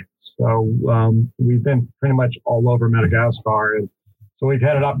 4 times. So we've been pretty much all over Madagascar. And so we've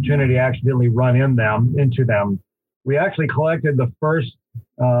had an opportunity to accidentally run into them. We actually collected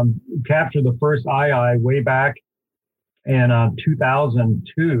captured the first II way back in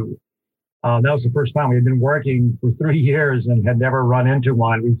 2002. That was the first time. We had been working for 3 years and had never run into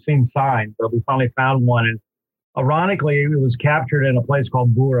one. We'd seen signs, but we finally found one. And ironically, it was captured in a place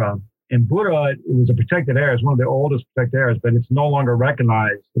called Bura. In Bura, it was a protected area. It's one of the oldest protected areas, but it's no longer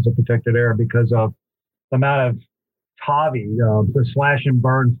recognized as a protected area because of the amount of TAVI, the slash and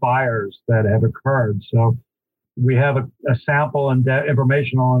burn fires that have occurred. So we have a sample and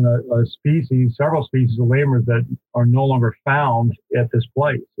information on a species, several species of lemurs that are no longer found at this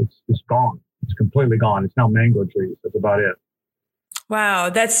place. It's gone. It's completely gone. It's now mango trees. That's about it. Wow,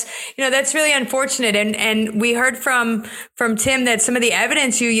 that's really unfortunate. And we heard from Tim that some of the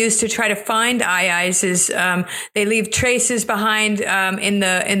evidence you use to try to find IIs is they leave traces behind in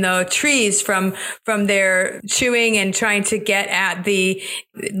the trees from their chewing and trying to get at the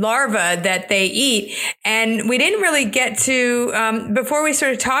larvae that they eat. And we didn't really get to before we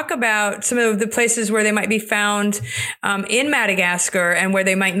sort of talk about some of the places where they might be found in Madagascar and where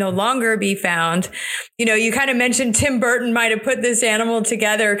they might no longer be found. You kind of mentioned Tim Burton might have put this animal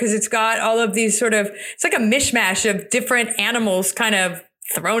together because it's got all of these it's like a mishmash of different animals kind of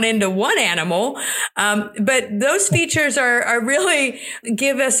thrown into one animal. But those features are really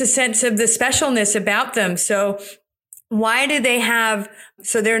give us a sense of the specialness about them. So why do they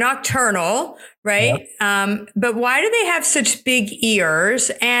so they're nocturnal, right? Yep. But why do they have such big ears?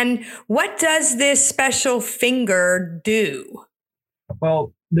 And what does this special finger do?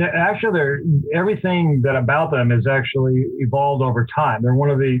 Well, everything that about them is actually evolved over time. They're one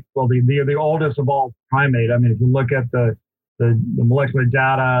of the oldest evolved primate. I mean, if you look at the molecular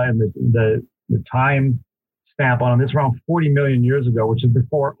data and the time stamp on them, it's around 40 million years ago, which is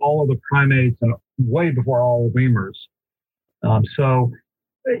before all of the primates and way before all the lemurs. So,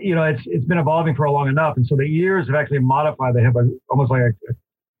 it's been evolving for long enough, and so the ears have actually modified. They have almost like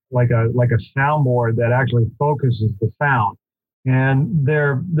a soundboard that actually focuses the sound. And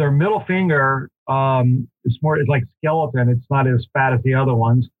their middle finger it's like skeleton. It's not as fat as the other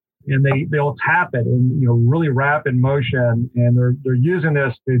ones, and they'll tap it in really rapid motion, and they're using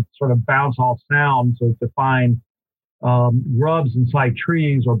this to sort of bounce off sound to find grubs inside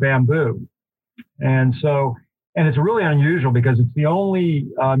trees or bamboo. And it's really unusual because it's the only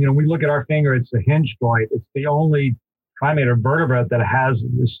we look at our finger, it's a hinge joint. It's the only primate or vertebrate that has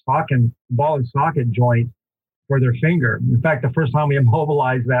this ball and socket joint for their finger. In fact, the first time we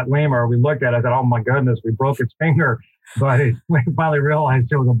immobilized that lemur, we looked at it and said, oh my goodness, we broke its finger. But we finally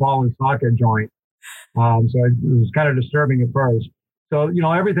realized it was a ball and socket joint. So it was kind of disturbing at first. So,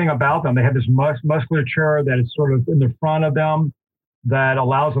 everything about them, they have this musculature that is sort of in the front of them that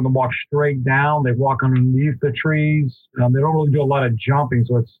allows them to walk straight down. They walk underneath the trees. They don't really do a lot of jumping.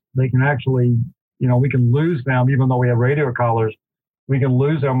 So they can actually, we can lose them, even though we have radio collars. We can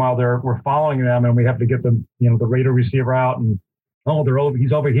lose them while we're following them, and we have to get them, the radio receiver out, and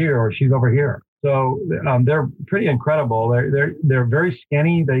he's over here or she's over here. So they're pretty incredible. They're very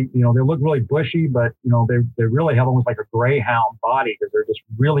skinny. They look really bushy, but they really have almost like a greyhound body because they're just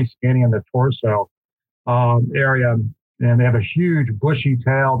really skinny in the torso area, and they have a huge bushy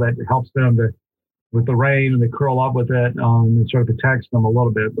tail that helps them with the rain, and they curl up with it and sort of protects them a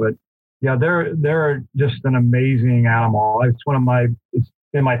little bit, but. Yeah, they're just an amazing animal. It's it's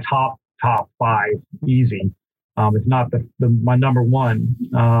in my top 5, easy. If not my number one.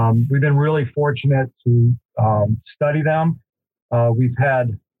 We've been really fortunate to study them. We've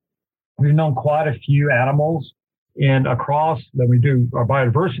known quite a few animals across that we do our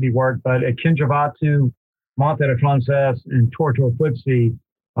biodiversity work, but at Kinjavatu, Monte de Frances, and Tortofutsi,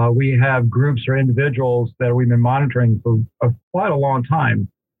 we have groups or individuals that we've been monitoring for quite a long time.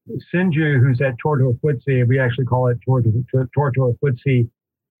 Sinju, who's at Tortofutsi, we actually call it Tortofutsi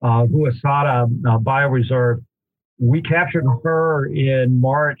Huasada Bioreserve. We captured her in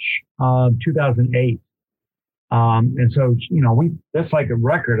March 2008. And so, that's like a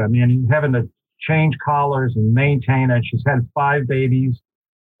record. I mean, having to change collars and maintain it. She's had 5 babies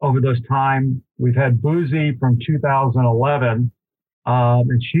over those time. We've had Boozy from 2011,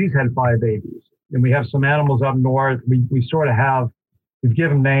 and she's had 5 babies. And we have some animals up north. We sort of have, we've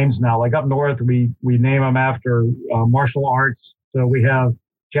given names now. Like up north, we name them after martial arts. So we have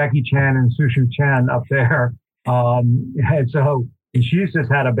Jackie Chan and Sushu Chen up there. And she's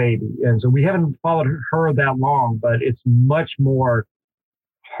just had a baby. And so we haven't followed her that long, but it's much more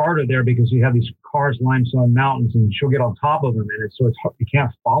harder there because you have these karst limestone mountains, and she'll get on top of them. And it's hard, you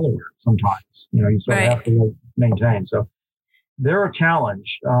can't follow her sometimes. You sort of have to maintain. So they're a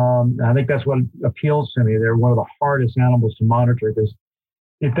challenge. I think that's what appeals to me. They're one of the hardest animals to monitor because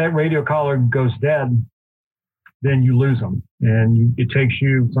if that radio collar goes dead, then you lose them, and it takes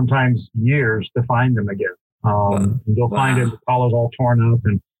you sometimes years to find them again. You'll find it, the collar's all torn up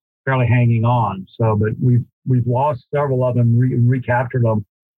and barely hanging on. So, but we've lost several of them, recaptured them,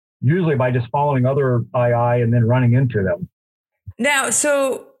 usually by just following other II and then running into them. Now,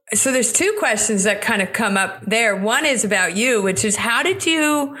 so there's 2 questions that kind of come up there. One is about you, which is how did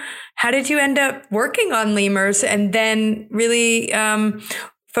you end up working on lemurs and then really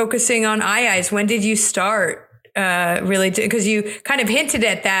focusing on IIs? When did you start because you kind of hinted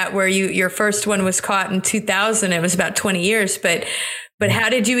at that where your first one was caught in 2000. It was about 20 years, but how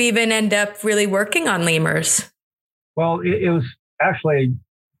did you even end up really working on lemurs? Well, it was actually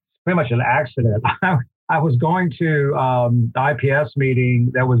pretty much an accident. I was going to the IPS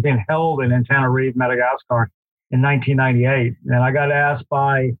meeting that was being held in Antananarivo, Madagascar in 1998. And I got asked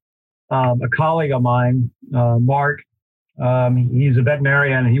by a colleague of mine, Mark. He's a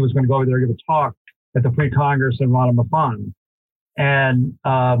veterinarian, and he was going to go over there and give a talk at the pre-Congress in Ranamafan. And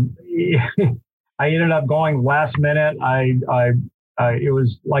I ended up going last minute. It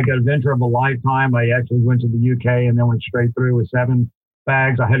was like an adventure of a lifetime. I actually went to the UK and then went straight through with 7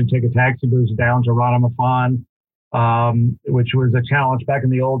 bags. I had to take a taxi bus down to Ranamafan, which was a challenge. Back in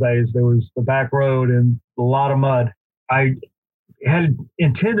the old days, there was the back road and a lot of mud. I had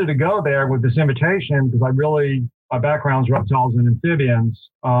intended to go there with this invitation because my background's reptiles and amphibians.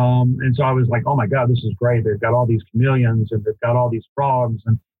 And so I was like, oh my God, this is great. They've got all these chameleons and they've got all these frogs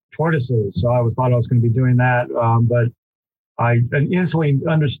and tortoises. So I thought I was going to be doing that. But I instantly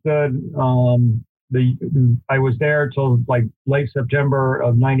understood I was there till like late September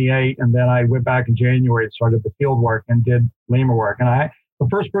of '98, and then I went back in January and started the field work and did lemur work. And the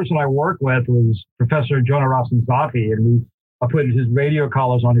first person I worked with was Professor Jonah Rasensapi, and I put his radio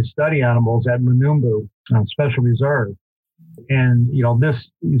collars on his study animals at Manumbu Special Reserve. And this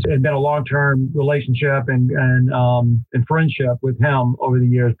had been a long-term relationship and friendship with him over the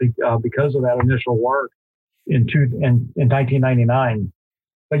years because of that initial work in 1999.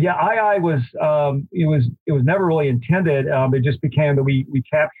 But yeah, was it was never really intended. It just became that we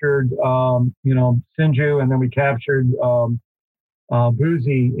captured Sinju, and then we captured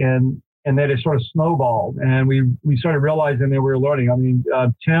Boozy, and then it sort of snowballed, and we started realizing that we were learning. I mean,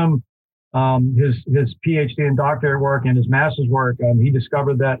 Tim, his PhD and doctorate work and his master's work, he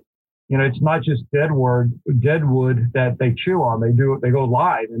discovered that it's not just deadwood that they chew on. They go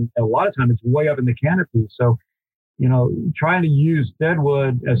live, and a lot of times it's way up in the canopy. So trying to use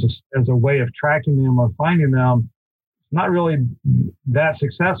deadwood as a way of tracking them or finding them, it's not really that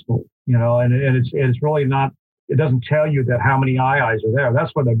successful, and it's really not, it doesn't tell you that how many eyes are there.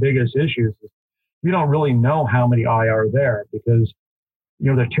 That's one of the biggest issues. We don't really know how many are there because,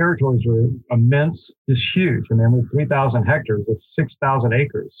 the territories are immense, it's huge. I mean, with 3,000 hectares, it's 6,000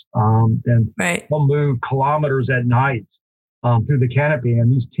 acres. And right. They'll move kilometers at night through the canopy.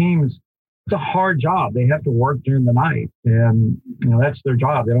 And these teams, it's a hard job. They have to work during the night, and that's their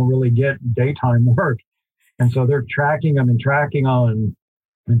job. They don't really get daytime work, and so they're tracking them and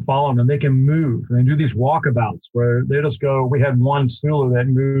following them. They can move, and they do these walkabouts where they just go. We had one Sulu that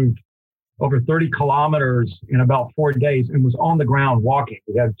moved over 30 kilometers in about 4 days and was on the ground walking.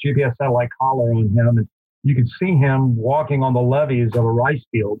 We had a GPS satellite collar on him, and you could see him walking on the levees of a rice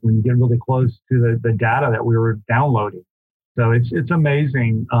field when you get really close to the data that we were downloading. So it's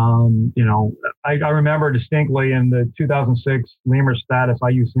amazing. I remember distinctly in the 2006 lemur status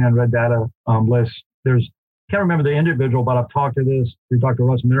IUCN Red Data list, can't remember the individual, but I've talked to Dr.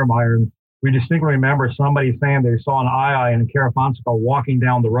 Russ Mittermeier, and we distinctly remember somebody saying they saw an eye in a Carafonsical walking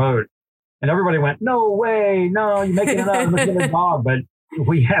down the road. And everybody went, no way, no, you're making it up, look at the dog. But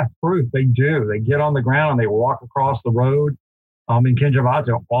we have proof they do. They get on the ground and they walk across the road in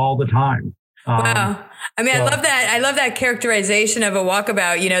Kinjavato all the time. Wow. I mean, I love that. I love that characterization of a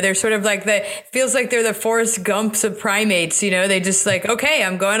walkabout. They're sort of like feels like they're the Forrest Gumps of primates. They just like, okay,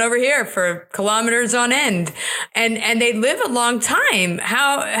 I'm going over here for kilometers on end. And they live a long time.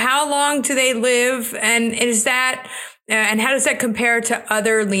 How long do they live? And and how does that compare to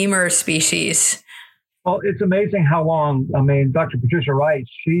other lemur species? Well, it's amazing how long. I mean, Dr. Patricia Wright,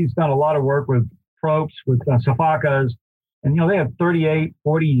 she's done a lot of work with Propes, with Sophakas, and, they have 38,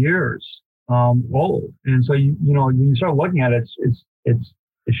 40 years. Old. And so, when you start looking at it, it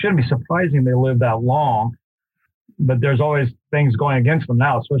shouldn't be surprising they live that long, but there's always things going against them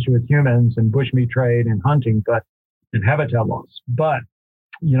now, especially with humans and bushmeat trade and hunting, and habitat loss. But,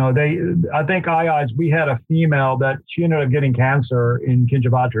 I think we had a female that she ended up getting cancer in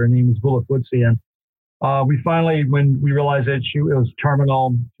Kinjavato. Her name is Bula Futsi. And we finally, when we realized that it was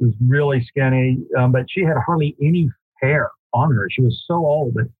terminal, she was really skinny, but she had hardly any hair on her. She was so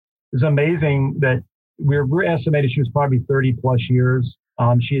old. It's amazing that we're estimated she was probably 30 plus years.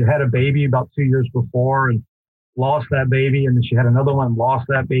 She had a baby about 2 years before and lost that baby. And then she had another one, lost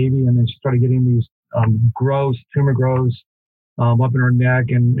that baby. And then she started getting these tumor growths up in her neck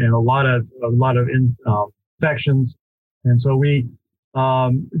and a lot of infections. And so we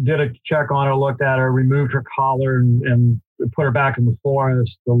did a check on her, looked at her, removed her collar and put her back in the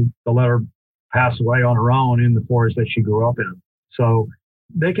forest to let her pass away on her own in the forest that she grew up in. So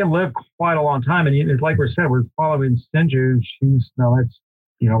they can live quite a long time. And it's like we said, we're following Sinju.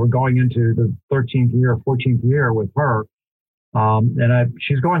 We're going into the 13th year, 14th year with her.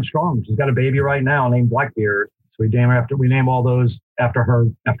 She's going strong. She's got a baby right now named Blackbeard. So we name all those after her,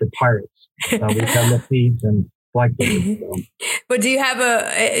 after pirates. We've got Lafitte and Blackbeard. So. But do you have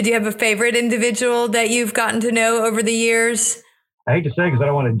a favorite individual that you've gotten to know over the years? I hate to say because I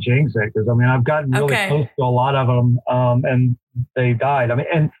don't want to jinx it. Because I've gotten really close to a lot of them, and they died.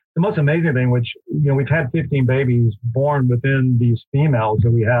 And the most amazing thing, which we've had 15 babies born within these females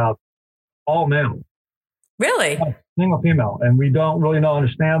that we have, all male. Really? Single female, and we don't really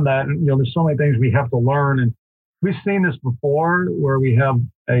understand that. And, there's so many things we have to learn, and we've seen this before where we have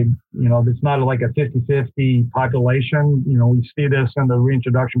it's not like a 50-50 population. We see this in the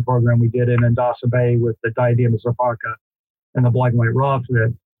reintroduction program we did in Endasa Bay with the Diadema Sophaka and the black and white ruffs,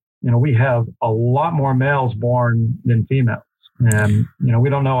 that, we have a lot more males born than females. And, we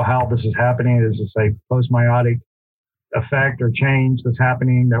don't know how this is happening. Is this a postmeiotic effect or change that's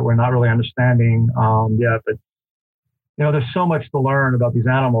happening that we're not really understanding yet? But there's so much to learn about these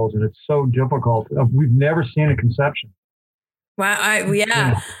animals, and it's so difficult. We've never seen a conception. Wow.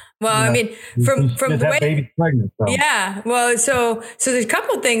 Well, I mean, from the way baby's pregnant. So. Yeah. Well, so there's a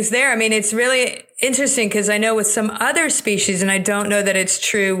couple of things there. I mean, it's really interesting because I know with some other species, and I don't know that it's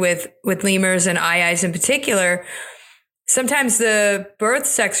true with lemurs and aye-ayes in particular, sometimes the birth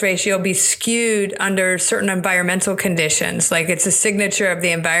sex ratio will be skewed under certain environmental conditions. Like it's a signature of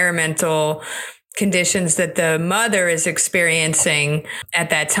the environmental conditions that the mother is experiencing at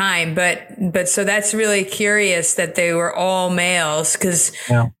that time. But so that's really curious that they were all males, because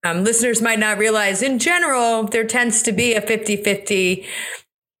listeners might not realize in general, there tends to be a 50-50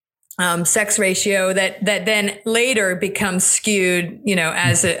 sex ratio that then later becomes skewed,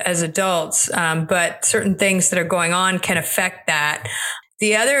 as adults. But certain things that are going on can affect that.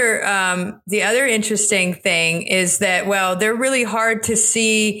 The other interesting thing is that, well, they're really hard to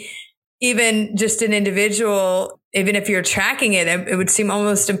see. Even just an individual, even if you're tracking it, it would seem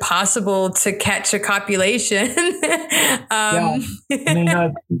almost impossible to catch a copulation. I mean,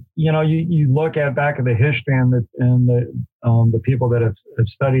 you look at back at the history and the people that have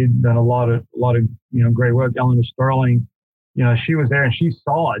studied, done a lot of great work. Eleanor Sterling, she was there and she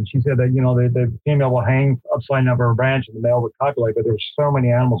saw it. She said that the female will hang upside down a branch and the male would copulate, but there were so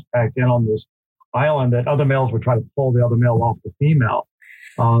many animals packed in on this island that other males would try to pull the other male off the female.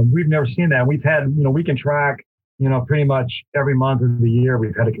 We've never seen that. We've had, we can track, pretty much every month of the year we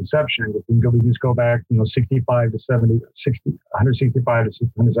had a conception. We can just go back, 65 to 70, 165 to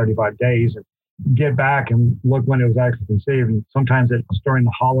 175 days and get back and look when it was actually conceived. And sometimes it's during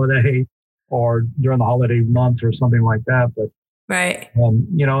the holiday or during the holiday months or something like that. But, right. And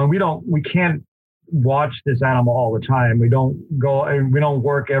we can't watch this animal all the time. We don't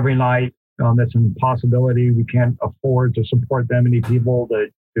work every night. That's an impossibility. We can't afford to support that many people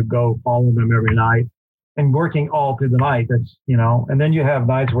to go follow them every night and working all through the night. That's, and then you have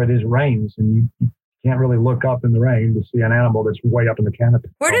nights where it rains and you can't really look up in the rain to see an animal that's way up in the canopy.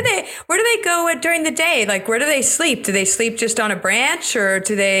 Where do they go during the day? Like, where do they sleep? Do they sleep just on a branch, or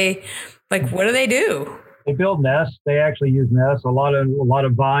do they, what do they do? They build nests. They actually use nests. A lot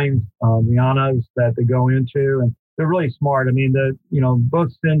of vines, lianas that they go into, and they're really smart. I mean, both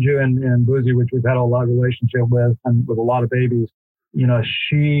Sinju and Boozy, which we've had a lot of relationship with, and with a lot of babies,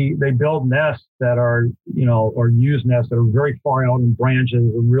 they build nests that are, or use nests that are very far out in branches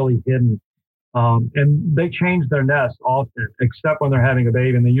and really hidden. And they change their nests often, except when they're having a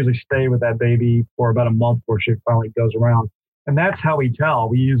baby, and they usually stay with that baby for about a month before she finally goes around. And that's how we tell.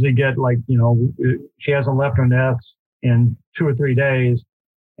 We usually get she hasn't left her nest in 2 or 3 days.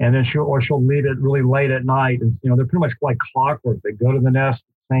 And then she'll leave it really late at night. And, they're pretty much like clockwork. They go to the nest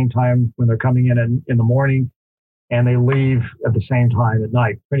at the same time when they're coming in the morning, and they leave at the same time at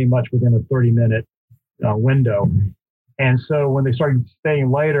night, pretty much within a 30-minute window. And so when they started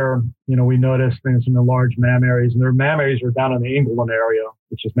staying later, we noticed things in the large mammaries, and their mammaries are down in the England area,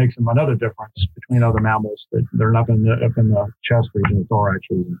 which just makes them another difference between other mammals, that they're up in the chest region, the thorax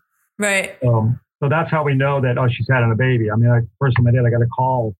region. Right. So that's how we know that, she's having a baby. I mean, first time I did, I got a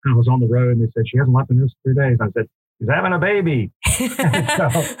call. I was on the road and they said, she hasn't left in this 3 days. I said, she's having a baby. So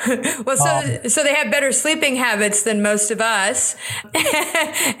they have better sleeping habits than most of us.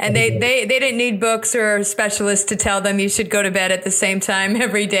 And they didn't need books or specialists to tell them you should go to bed at the same time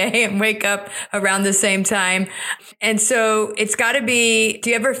every day and wake up around the same time. And so it's got to be, do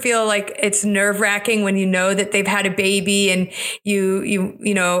you ever feel like it's nerve-wracking when you know that they've had a baby and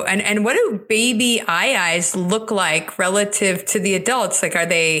and what do baby aye-ayes look like relative to the adults? Like, are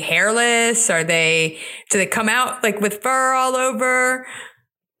they hairless? Do they come out like with fur all over?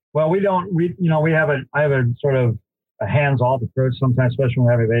 Well, I have a sort of a hands-off approach sometimes, especially when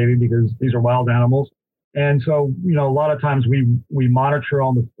we have a baby, because these are wild animals. And so, a lot of times we monitor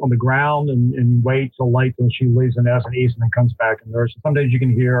on the ground and wait till late till she leaves the nest and eats and then comes back and nurses. Sometimes you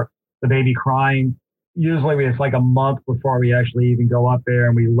can hear the baby crying. Usually it's like a month before we actually even go up there,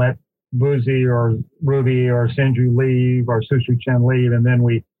 and we let Boozy or Ruby or Sinju leave or Susu Chen leave, and then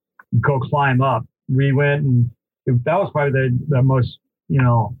we go climb up. We went, and that was probably the most,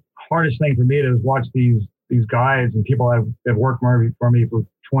 hardest thing for me to watch these guys and people that have worked for me for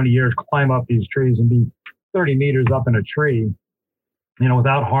 20 years climb up these trees and be 30 meters up in a tree,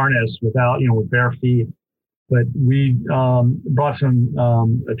 without harness, with bare feet. But we brought some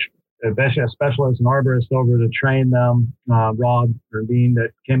specialists and arborists over to train them, Rob or Dean,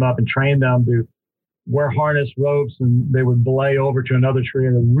 that came up and trained them to wear harness ropes, and they would belay over to another tree,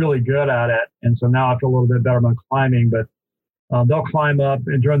 and they're really good at it. And so now I feel a little bit better about climbing, but they'll climb up,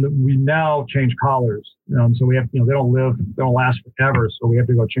 and we now change collars. So we have, they don't last forever. So we have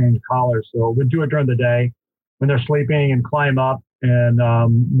to go change collars. So we do it during the day. when they're sleeping and climb up. And a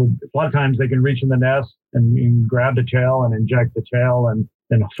lot of times they can reach in the nest and grab the tail and inject the tail and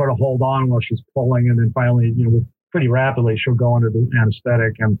then sort of hold on while she's pulling. And then finally, pretty rapidly, she'll go under the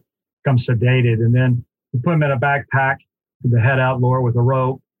anesthetic and become sedated. And then we put them in a backpack with the head out lower with a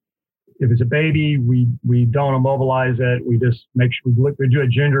rope. If it's a baby, we don't immobilize it. We just make sure we do a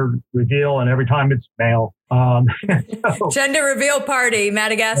gender reveal, and every time it's male. Gender reveal party,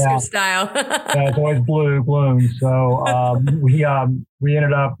 Madagascar style. Yeah, it's always bloom. So we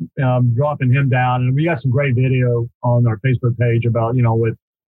ended up dropping him down, and we got some great video on our Facebook page about with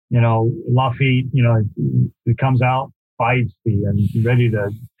Lafitte. He comes out feisty and ready to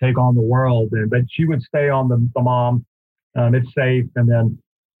take on the world, but she would stay on the mom. It's safe, and then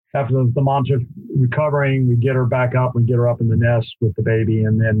after the mom's recovering, we get her back up and get her up in the nest with the baby,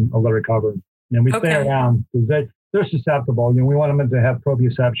 and then I'll let her recover. And we stay around because they're susceptible. We want them to have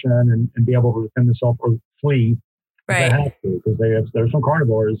proprioception and be able to defend themselves or flee. Right. They have to, because there's some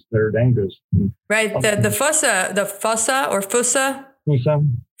carnivores that are dangerous. Right. The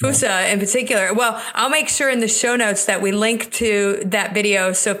Fusa in particular. Well, I'll make sure in the show notes that we link to that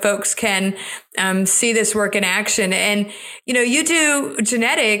video so folks can see this work in action. And, you do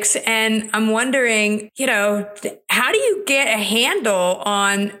genetics, and I'm wondering, how do you get a handle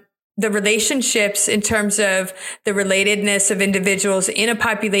on the relationships in terms of the relatedness of individuals in a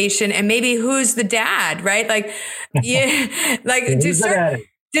population, and maybe who's the dad, right? Like,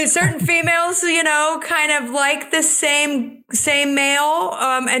 do certain females, kind of like the same male?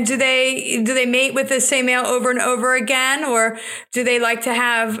 And do they mate with the same male over and over again? Or do they like to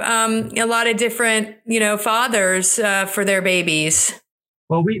have a lot of different, fathers for their babies?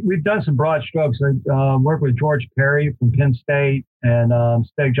 Well, we've done some broad strokes. I worked with George Perry from Penn State and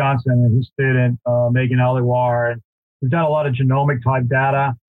Steg Johnson and his student, Megan Aliwar. And we've done a lot of genomic type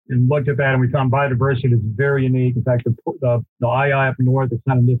data and looked at that, and we found biodiversity that's very unique. In fact, the II up north is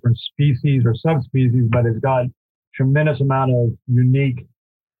kind of different species or subspecies, but it's got tremendous amount of unique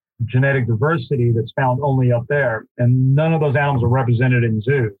genetic diversity that's found only up there. And none of those animals are represented in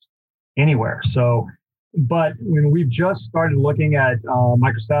zoos anywhere. So, but when we've just started looking at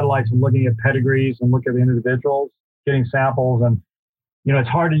microsatellites and looking at pedigrees and look at the individuals, getting samples, and it's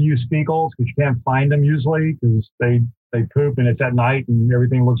hard to use fecals because you can't find them usually because they poop and it's at night and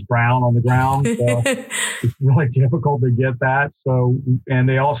everything looks brown on the ground. So it's really difficult to get that. So, and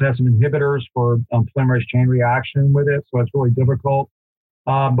they also have some inhibitors for polymerase chain reaction with it. So it's really difficult.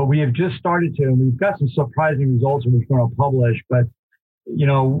 But we have just started to, and we've got some surprising results that we're going to publish. But,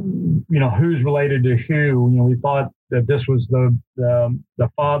 who's related to who? We thought that this was the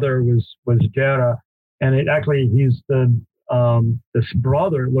father was Jera, and he's this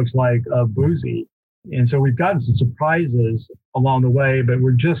brother looks like Boozy. And so we've gotten some surprises along the way, but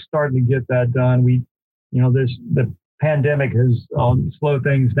we're just starting to get that done. The pandemic has slowed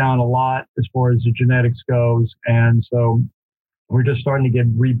things down a lot as far as the genetics goes. And so we're just starting to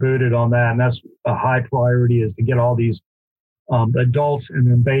get rebooted on that. And that's a high priority, is to get all these adults and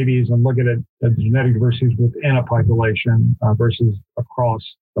then babies and look at it at the genetic diversities within a population versus across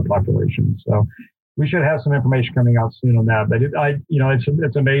the population. So we should have some information coming out soon on that. But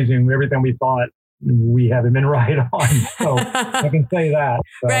it's amazing. Everything we thought, we haven't been right on. So I can say that.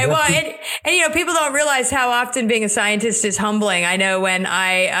 So right. Well, and people don't realize how often being a scientist is humbling. I know when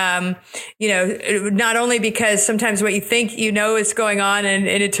I, not only because sometimes what you think is going on and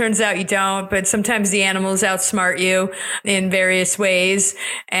it turns out you don't, but sometimes the animals outsmart you in various ways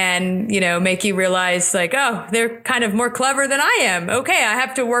and, make you realize like, oh, they're kind of more clever than I am. Okay, I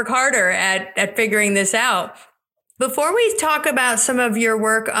have to work harder at figuring this out. Before we talk about some of your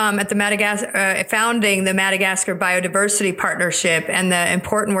work at the founding the Madagascar Biodiversity Partnership and the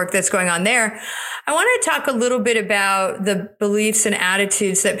important work that's going on there, I want to talk a little bit about the beliefs and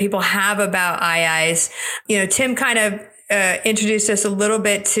attitudes that people have about IIs. Tim kind of introduced us a little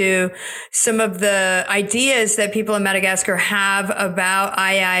bit to some of the ideas that people in Madagascar have about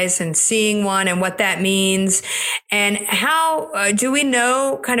IIs and seeing one and what that means. And how do we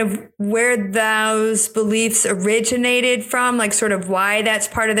know kind of where those beliefs originated from, like sort of why that's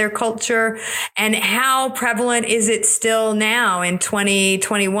part of their culture, and how prevalent is it still now in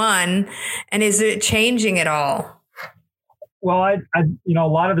 2021? And is it changing at all? Well, a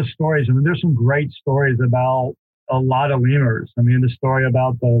lot of the stories, there's some great stories about a lot of lemurs. The story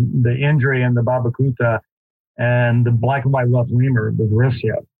about the injury in the Babakuta and the black and white rough lemur, the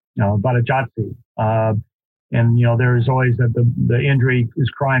Varissia, Badajatsi. And, there's always that the injury is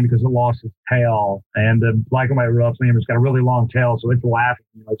crying because it lost its tail. And the black and white rough lemur's got a really long tail, so it's laughing.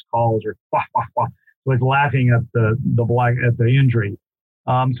 Its calls are wah, wah, wah. So it's laughing at the injury.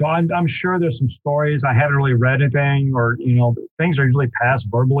 So I'm sure there's some stories. I haven't really read anything, or things are usually passed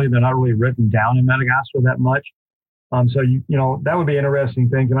verbally. They're not really written down in Madagascar that much. So that would be interesting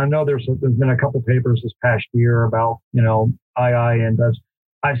things. And I know there's been a couple papers this past year about II, and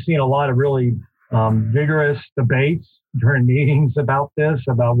I've seen a lot of really vigorous debates during meetings about this,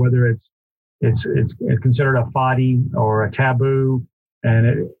 about whether it's considered a fadi or a taboo,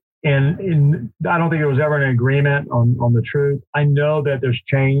 and I don't think there was ever an agreement on the truth. I know that there's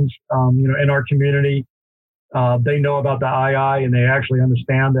change, in our community. They know about the II, and they actually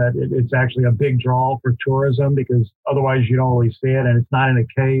understand that it's actually a big draw for tourism, because otherwise you don't really see it, and it's not in a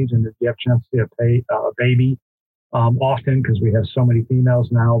cage, and you have a chance to see a baby often, because we have so many females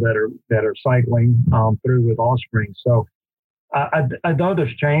now that are cycling through with offspring. So I know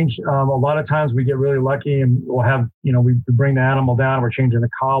there's change. A lot of times we get really lucky, and we'll have, we bring the animal down, and we're changing the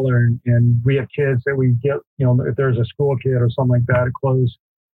collar, and we have kids that we get, if there's a school kid or something like that, close,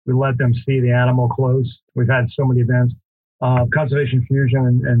 we let them see the animal close. We've had so many events. Conservation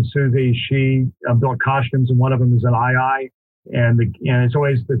Fusion and Susie, she built costumes, and one of them is an II. And it's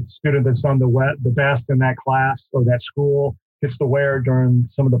always the student that's done the best in that class or that school gets to wear it during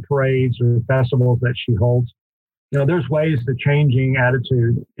some of the parades or festivals that she holds. There's ways to changing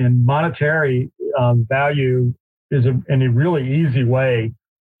attitude, and monetary value is a really easy way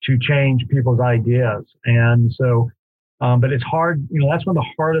to change people's ideas. And so, but it's hard, that's one of the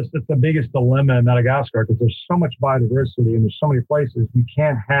hardest, that's the biggest dilemma in Madagascar, because there's so much biodiversity and there's so many places. You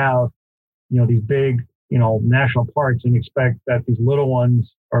can't have, these big, national parks and expect that these little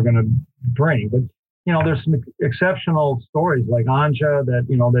ones are going to bring. But, there's some exceptional stories like Anja that,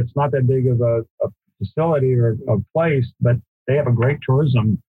 that's not that big of a facility or a place, but they have a great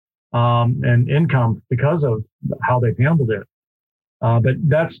tourism and income because of how they've handled it. But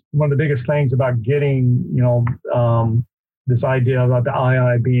that's one of the biggest things about getting, this idea about the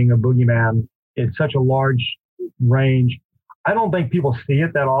II being a boogeyman. It's such a large range. I don't think people see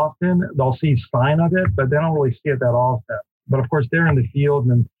it that often. They'll see sign of it, but they don't really see it that often. But of course, they're in the field,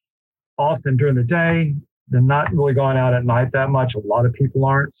 and often during the day, they're not really going out at night that much. A lot of people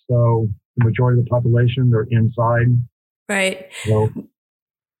aren't. So the majority of the population, they're inside. Right. So,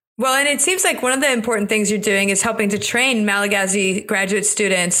 well, and it seems like one of the important things you're doing is helping to train Malagasy graduate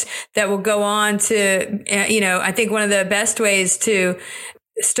students that will go on to, I think one of the best ways to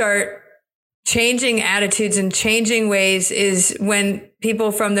start changing attitudes and changing ways is when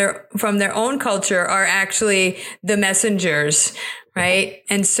people from their own culture are actually the messengers, right?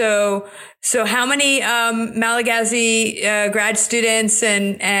 And so how many Malagasy grad students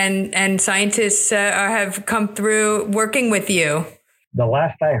and scientists have come through working with you? The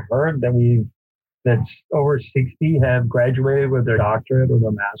last I heard that's over 60 have graduated with their doctorate or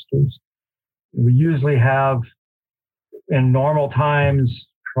their master's. We usually have, in normal times,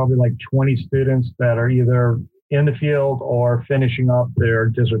 probably like 20 students that are either in the field or finishing up their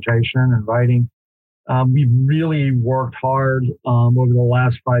dissertation and writing. We've really worked hard over the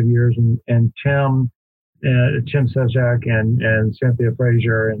last 5 years, and Tim Sezak and Cynthia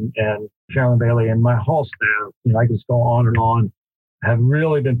Frazier and Sharon Bailey and my whole staff, I can just go on and on, have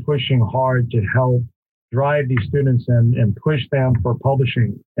really been pushing hard to help drive these students and push them for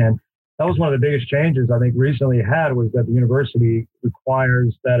publishing. And that was one of the biggest changes I think recently had, was that the university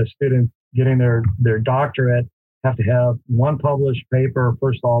requires that a student getting their doctorate have to have one published paper,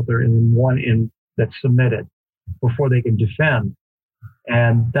 first author, and then one that's submitted before they can defend.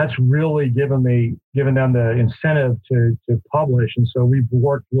 And that's really given them the incentive to publish. And so we've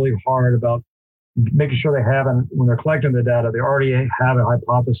worked really hard about making sure they haven't, when they're collecting the data, they already have a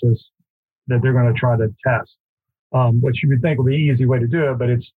hypothesis that they're going to try to test. Which you would think would be an easy way to do it, but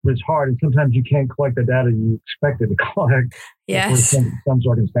it's hard. And sometimes you can't collect the data you expected to collect. Yes. For some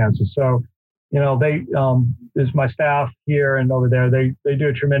circumstances. So, there's my staff here and over there. They do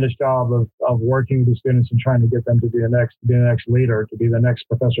a tremendous job of working with the students and trying to get them to be the next leader, to be the next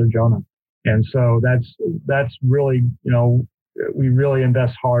Professor Jonah. And so that's really, we really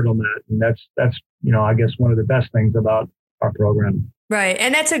invest hard on that. And that's I guess one of the best things about our program. Right.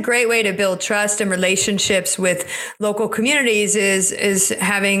 And that's a great way to build trust and relationships with local communities is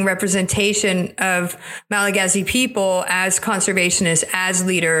having representation of Malagasy people as conservationists, as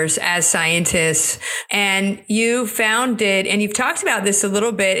leaders, as scientists. And you founded, and you've talked about this a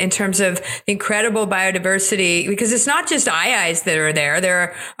little bit in terms of the incredible biodiversity, because it's not just aye-ayes that are there.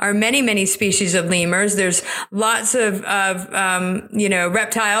 There are many, many species of lemurs. There's lots of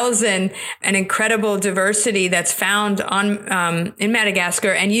reptiles and an incredible diversity that's found in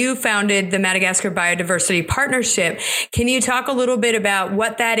Madagascar, and you founded the Madagascar Biodiversity Partnership. Can you talk a little bit about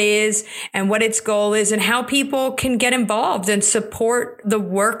what that is and what its goal is and how people can get involved and support the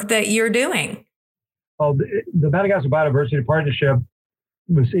work that you're doing? Well, the Madagascar Biodiversity Partnership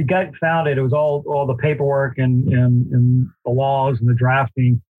it got founded. It was all the paperwork and the laws and the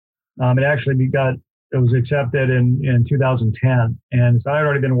drafting. It was accepted in 2010. And so I'd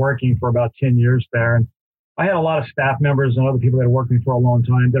already been working for about 10 years there. And I had a lot of staff members and other people that had worked with me for a long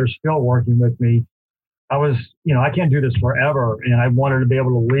time that are still working with me. I can't do this forever. And I wanted to be able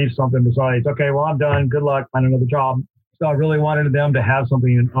to leave something besides, okay, well, I'm done. Good luck. Find another job. So I really wanted them to have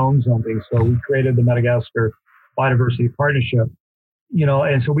something and own something. So we created the Madagascar Biodiversity Partnership.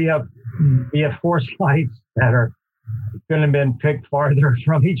 And so we have 4 sites that are going to have been picked farther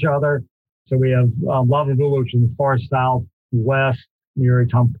from each other. So we have Lavavula, which is in the far southwest, near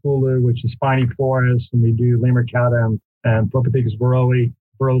Tampulu, which is spiny forest, and we do lemur cata and Propithecus burrowi,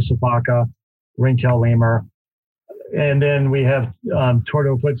 Burrowsophaca, ringtail lemur. And then we have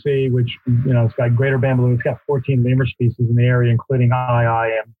Tordoputzi, which, it's got greater bamboo. It's got 14 lemur species in the area, including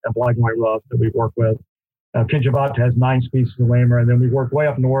ii and black and white ruff that we work with. Kinjavata has 9 species of lemur. And then we work way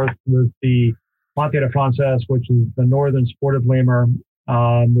up north with the Panthera frances, which is the northern sportive lemur,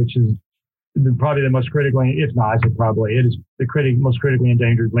 which is probably the most critically, if not, I said probably, it is the most critically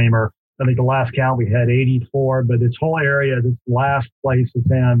endangered lemur. I think the last count we had 84, but this whole area, this last place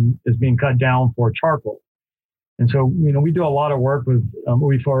it's in, is being cut down for charcoal. And so, we do a lot of work with Eaux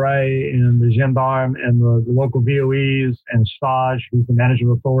Forêts and the Gendarme and the local VOEs and STAGE, who's the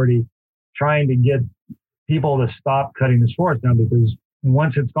management authority, trying to get people to stop cutting this forest down, because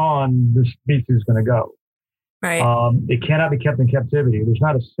once it's gone, this species is going to go. Right. It cannot be kept in captivity. There's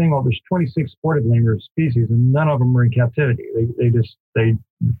 26 sportive lemur species, and none of them are in captivity.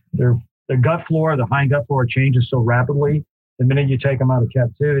 The gut flora, the hind gut flora changes so rapidly. The minute you take them out of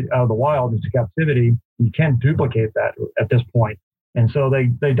the wild into captivity, you can't duplicate that at this point. And so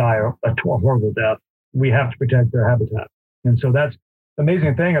they die a horrible death. We have to protect their habitat. And so that's the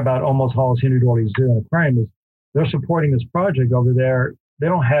amazing thing about almost Hollis Henry Doherty's Zoo and Aquarium is they're supporting this project over there. They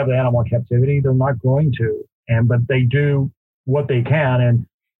don't have the animal in captivity. They're not going to. But they do what they can. And,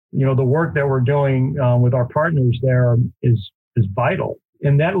 the work that we're doing with our partners there is vital.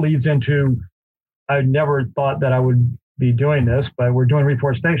 And that leads into, I never thought that I would be doing this, but we're doing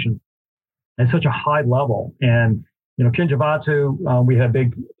reforestation at such a high level. And, Kinjavatu, we had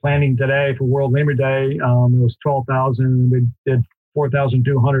big planting today for World Lemur Day. It was 12,000. And we did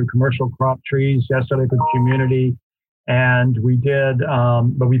 4,200 commercial crop trees yesterday for the community. And we did,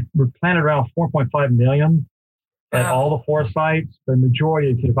 but we planted around 4.5 million. At all the 4 sites, the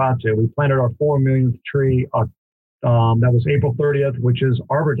majority of Kinjavatu. We planted our 4 millionth tree. That was April 30th, which is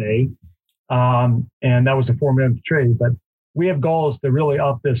Arbor Day. And that was the 4 millionth tree. But we have goals to really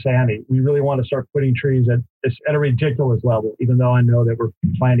up this ante. We really want to start putting trees at a ridiculous level, even though I know that we're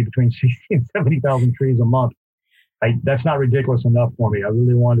planting between 60 and 70,000 trees a month. That's not ridiculous enough for me. I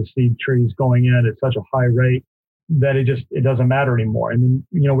really want to see trees going in at such a high rate that it doesn't matter anymore. And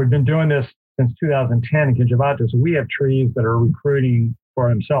then, we've been doing this since 2010 in Kinjavatu. So we have trees that are recruiting for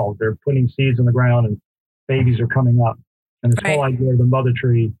themselves. They're putting seeds in the ground and babies are coming up. And this whole idea of the mother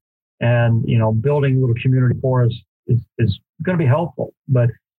tree and, building little community forests is going to be helpful. But,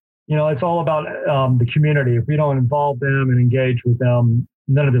 it's all about the community. If we don't involve them and engage with them,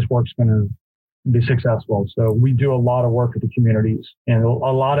 none of this work's going to be successful. So we do a lot of work with the communities. And a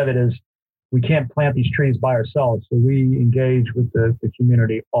lot of it is we can't plant these trees by ourselves. So we engage with the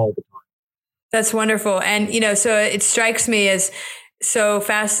community all the time. That's wonderful. And, so it strikes me as so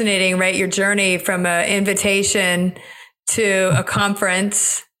fascinating, right? Your journey from an invitation to a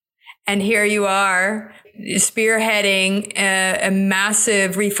conference. And here you are spearheading a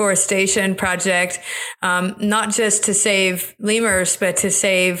massive reforestation project, not just to save lemurs, but to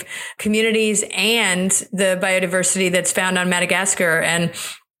save communities and the biodiversity that's found on Madagascar. And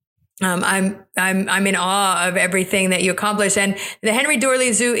I'm in awe of everything that you accomplish. And the Henry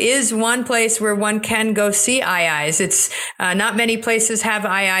Doorly Zoo is one place where one can go see aye-ayes. It's not many places have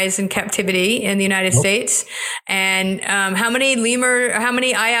aye-ayes in captivity in the United States. And how many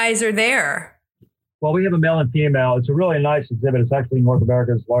aye-ayes are there? Well, we have a male and female. It's a really nice exhibit. It's actually North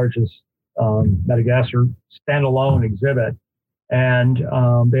America's largest Madagascar standalone exhibit. And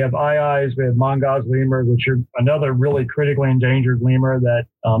they have aye-ayes, we have Mangas lemur, which are another really critically endangered lemur that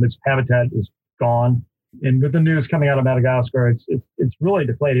its habitat is gone. And with the news coming out of Madagascar, it's really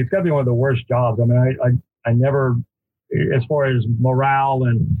deflated. It's got to be one of the worst jobs. I mean, I never, as far as morale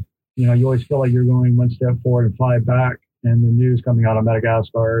and, you always feel like you're going one step forward and 5 back. And the news coming out of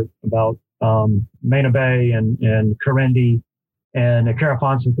Madagascar about Maina Bay and Karendi and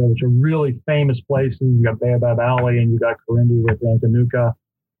Karafansica, which are really famous places. You got Baobab Alley and you got Corindi with Antanuka.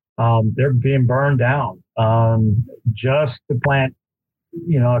 They're being burned down just to plant,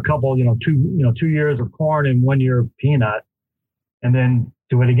 a couple, 2 years of corn and 1 year of peanut, and then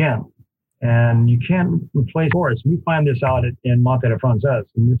do it again. And you can't replace forests. We find this out in Monte de Frances,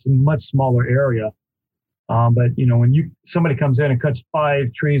 and it's a much smaller area. But when somebody comes in and cuts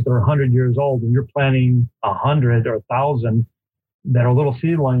 5 trees that are 100 years old, and you're planting 100 or 1,000 that are little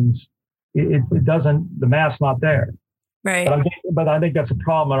seedlings, it doesn't. The math's not there. Right. But I think that's a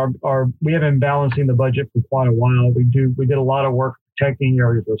problem. We have been balancing the budget for quite a while. We did a lot of work protecting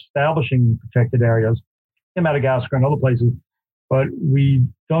areas, or establishing protected areas in Madagascar and other places, but we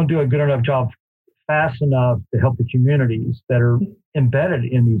don't do a good enough job fast enough to help the communities that are embedded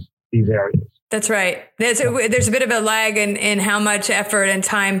in these areas. That's right. There's a bit of a lag in how much effort and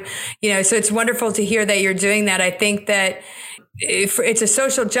time, so it's wonderful to hear that you're doing that. I think that it's a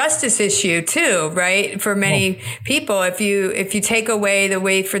social justice issue too, right? For many people, if you take away the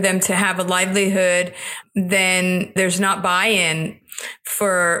way for them to have a livelihood, then there's not buy-in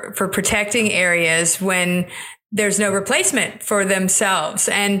for protecting areas when there's no replacement for themselves.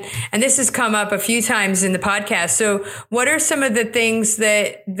 And this has come up a few times in the podcast. So what are some of the things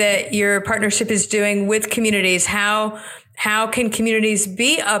that your partnership is doing with communities? How can communities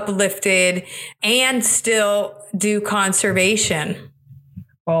be uplifted and still do conservation?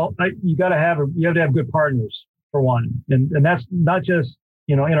 Well, you have to have good partners, for one. And that's not just,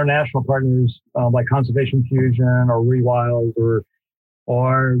 international partners like Conservation Fusion or Rewild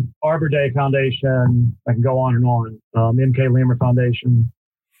or Arbor Day Foundation. I can go on and on. MK Lemur Foundation.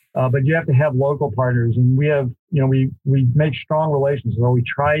 But you have to have local partners, and we have, we make strong relations, or we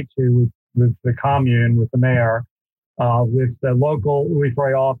try to with the commune, with the mayor, with the local Louis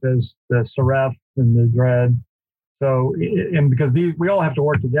Freire office, the SAREF and the DREAD. So, and because we all have to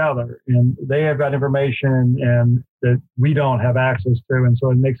work together, and they have got information and that we don't have access to, and so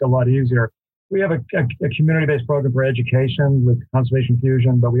it makes it a lot easier. We have a community-based program for education with Conservation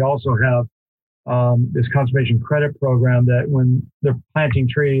Fusion, but we also have this conservation credit program that when they're planting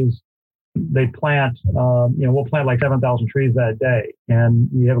trees, they plant, we'll plant like 7,000 trees that day. And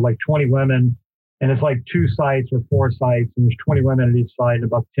we have like 20 women, and it's like 2 sites or 4 sites, and there's 20 women at each site, and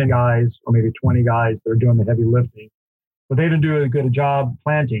about 10 guys or maybe 20 guys that are doing the heavy lifting. But they didn't do a good job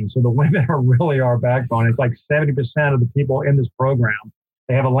planting. So the women are really our backbone. It's like 70% of the people in this program,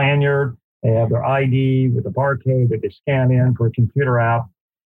 they have a lanyard. They have their ID with a barcode that they scan in for a computer app.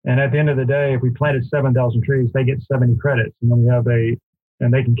 And at the end of the day, if we planted 7,000 trees, they get 70 credits. And then we have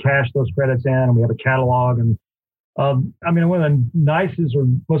and they can cash those credits in, and we have a catalog. And one of the nicest or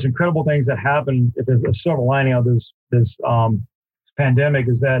most incredible things that happened, if there's a silver lining of this pandemic,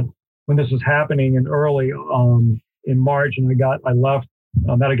 is that when this was happening in March, and I left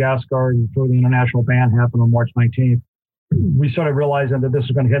Madagascar before the international ban happened on March 19th, we started realizing that this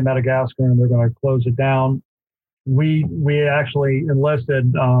was going to hit Madagascar and they're going to close it down. We actually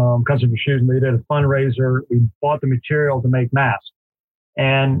enlisted Conservation Fusion. They did a fundraiser. We bought the material to make masks.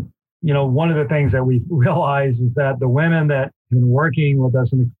 And, one of the things that we realized is that the women that have been working with us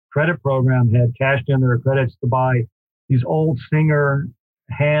in the credit program had cashed in their credits to buy these old Singer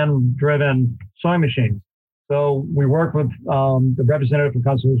hand-driven sewing machines. So we worked with the representative from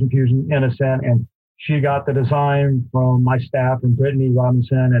Conservation Fusion, Innocent, and she got the design from my staff and Brittany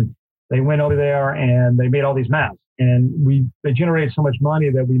Robinson, and they went over there and they made all these masks. And they generated so much money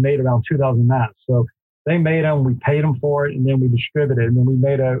that we made around 2,000 masks. So they made them, we paid them for it, and then we distributed. And then we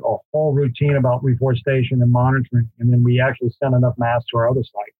made a whole routine about reforestation and monitoring. And then we actually sent enough masks to our other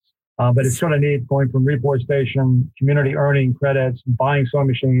sites. But it's sort of neat going from reforestation, community earning credits, buying sewing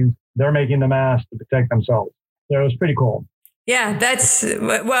machines. They're making the masks to protect themselves. So it was pretty cool. Yeah, that's,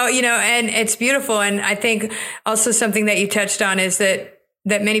 and it's beautiful. And I think also something that you touched on is that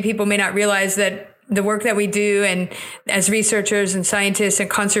many people may not realize that the work that we do, and as researchers and scientists and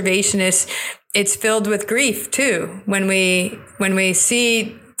conservationists, it's filled with grief too. When we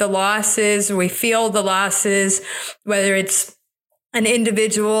see the losses, we feel the losses, whether it's an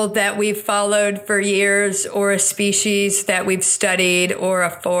individual that we've followed for years, or a species that we've studied, or a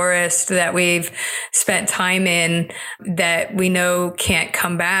forest that we've spent time in that we know can't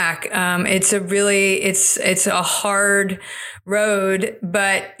come back. It's a hard road,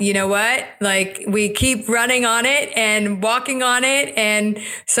 but you know what? Like, we keep running on it and walking on it, and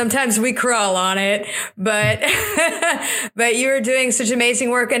sometimes we crawl on it, but you're doing such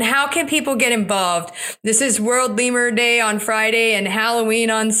amazing work. And how can people get involved? This is World Lemur Day on Friday, and Halloween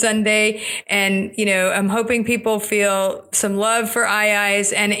on Sunday. And, I'm hoping people feel some love for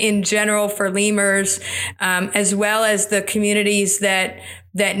aye-ayes and in general for lemurs, as well as the communities that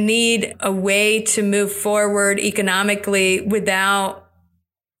need a way to move forward economically without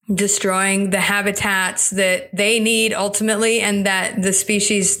destroying the habitats that they need ultimately and that the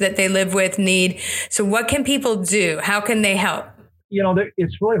species that they live with need. So what can people do? How can they help?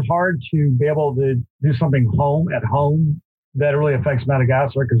 It's really hard to be able to do something at home that really affects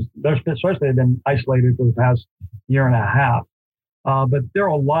Madagascar because they've been isolated for the past year and a half. But there are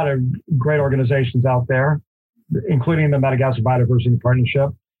a lot of great organizations out there, including the Madagascar Biodiversity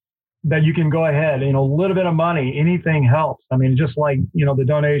Partnership, that you can go ahead, a little bit of money, anything helps. I mean, just like, the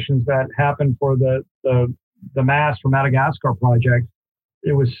donations that happened for the mask for Madagascar project,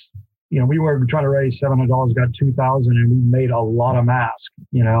 it was, we were trying to raise $700, got 2,000, and we made a lot of masks,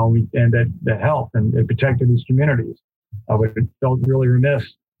 and that helped and it protected these communities. I felt really remiss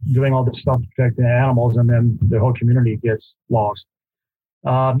doing all this stuff to protect the animals, and then the whole community gets lost.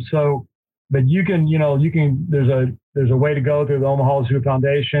 But you can, there's a way to go through the Omaha Zoo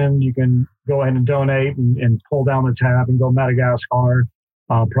Foundation. You can go ahead and donate and pull down the tab and go Madagascar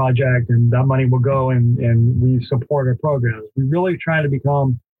project, and that money will go and we support our programs. We're really trying to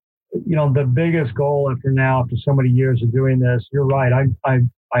become, the biggest goal after so many years of doing this. You're right.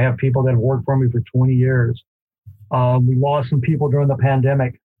 I have people that have worked for me for 20 years. We lost some people during the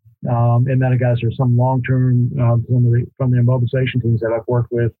pandemic in Madagascar, some long-term from the immobilization teams that I've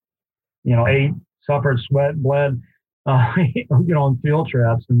worked with. 8 suffered, sweat, bled, on field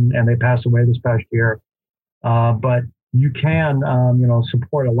trips, and they passed away this past year. But you can,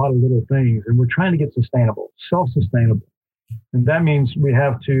 support a lot of little things, and we're trying to get sustainable, self-sustainable. And that means we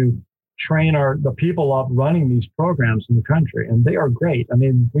have to train the people up running these programs in the country, and they are great. I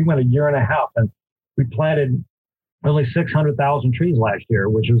mean, we went a year and a half, and we planted only 600,000 trees last year,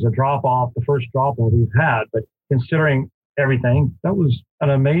 which is the first drop-off we've had. But considering everything, that was an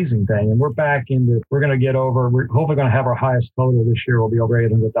amazing thing. And we're hopefully going to have our highest total this year. Will be over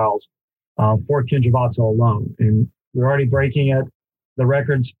 800,000 for Kingivatsa alone. And we're already breaking the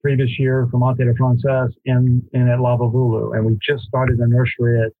records previous year for Monte de Frances and at Lavavulu. And we just started a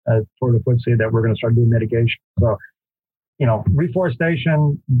nursery at Fort Footsie that we're going to start doing mitigation. So,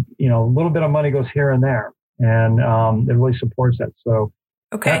 reforestation, a little bit of money goes here and there, and it really supports that. So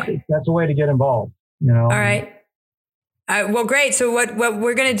that's a way to get involved, All right. Well, great. So what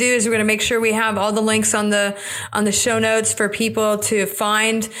we're going to do is we're going to make sure we have all the links on the show notes for people to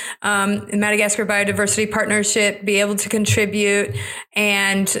find Madagascar Biodiversity Partnership, be able to contribute,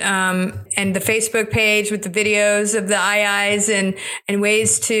 and the Facebook page with the videos of the aye-ayes and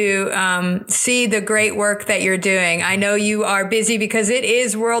ways to see the great work that you're doing. I know you are busy because it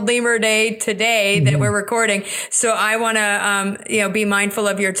is World Lemur Day today that we're recording. So I want to be mindful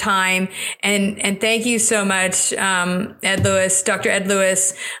of your time and thank you so much. Dr. Ed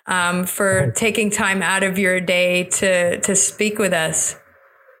Lewis, for taking time out of your day to speak with us.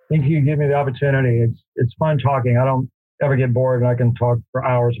 Thank you for giving me the opportunity. It's fun talking. I don't ever get bored, and I can talk for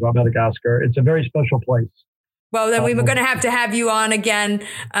hours about Madagascar. It's a very special place. Well, then we were going to have you on again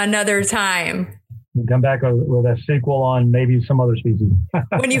another time. We'll come back with a sequel on maybe some other species.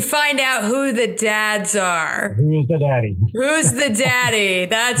 When you find out who the dads are. Who's the daddy? Who's the daddy?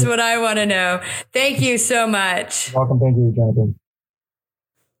 That's what I want to know. Thank you so much. Welcome. Thank you, Jonathan.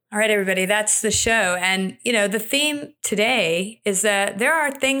 All right, everybody, that's the show. And, the theme today is that there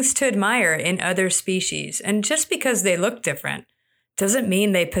are things to admire in other species. And just because they look different doesn't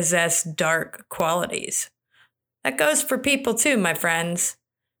mean they possess dark qualities. That goes for people too, my friends.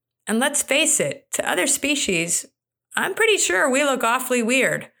 And let's face it, to other species, I'm pretty sure we look awfully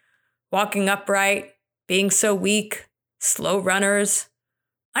weird. Walking upright, being so weak, slow runners,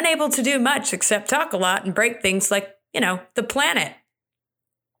 unable to do much except talk a lot and break things like, the planet.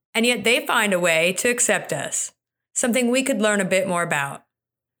 And yet they find a way to accept us, something we could learn a bit more about.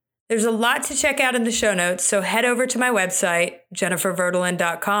 There's a lot to check out in the show notes, so head over to my website,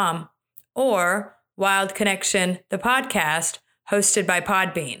 jenniferverdelin.com, or Wild Connection, the podcast, hosted by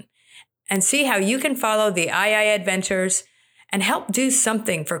Podbean, and see how you can follow the aye-aye adventures and help do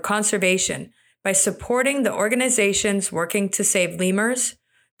something for conservation by supporting the organizations working to save lemurs,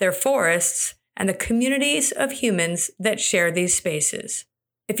 their forests, and the communities of humans that share these spaces.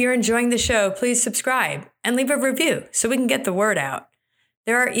 If you're enjoying the show, please subscribe and leave a review so we can get the word out.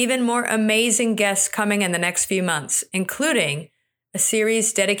 There are even more amazing guests coming in the next few months, including a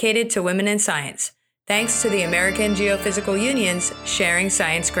series dedicated to women in science, thanks to the American Geophysical Union's Sharing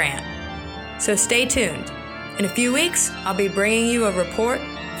Science grant. So stay tuned. In a few weeks, I'll be bringing you a report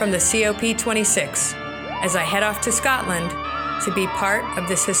from the COP26 as I head off to Scotland to be part of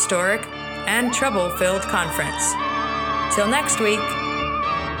this historic and trouble-filled conference. Till next week.